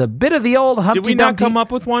porpoise, a bit of the old Humpty Did we not Dumpty. come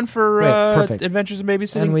up with one for Adventures in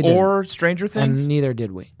Babysitting or Stranger Things? And neither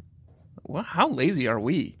did we. Well, how lazy are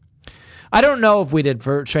we? I don't know if we did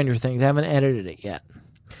for Stranger Things. I haven't edited it yet.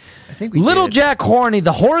 I think we Little did. Jack Horny,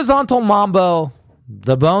 the Horizontal Mambo,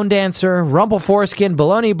 the Bone Dancer, Rumple Foreskin,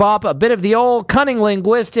 Baloney Bop, a bit of the old cunning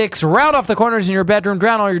linguistics, round off the corners in your bedroom,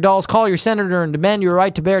 drown all your dolls, call your senator and demand your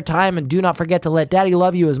right to bear time, and do not forget to let Daddy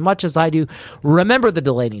love you as much as I do. Remember the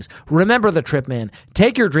Delaney's. Remember the Trip Man.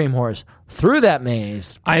 Take your dream horse through that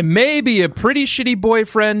maze. I may be a pretty shitty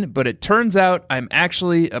boyfriend, but it turns out I'm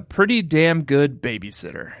actually a pretty damn good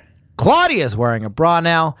babysitter. Claudia's wearing a bra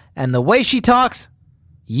now, and the way she talks,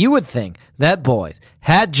 you would think that boys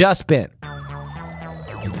had just been.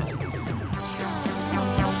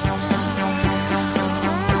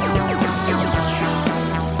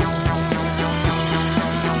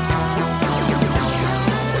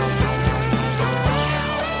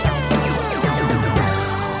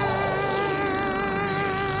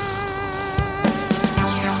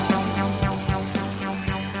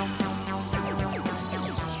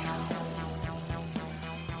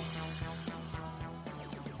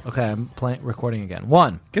 Okay, I'm recording again.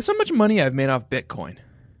 1. Guess how much money I've made off Bitcoin?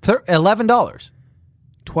 $11.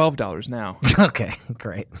 $12 now. Okay,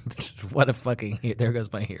 great. What a fucking... There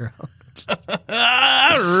goes my hero.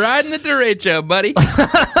 Riding the derecho, buddy.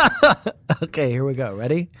 Okay, here we go.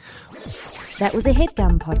 Ready? That was a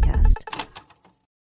HeadGum podcast.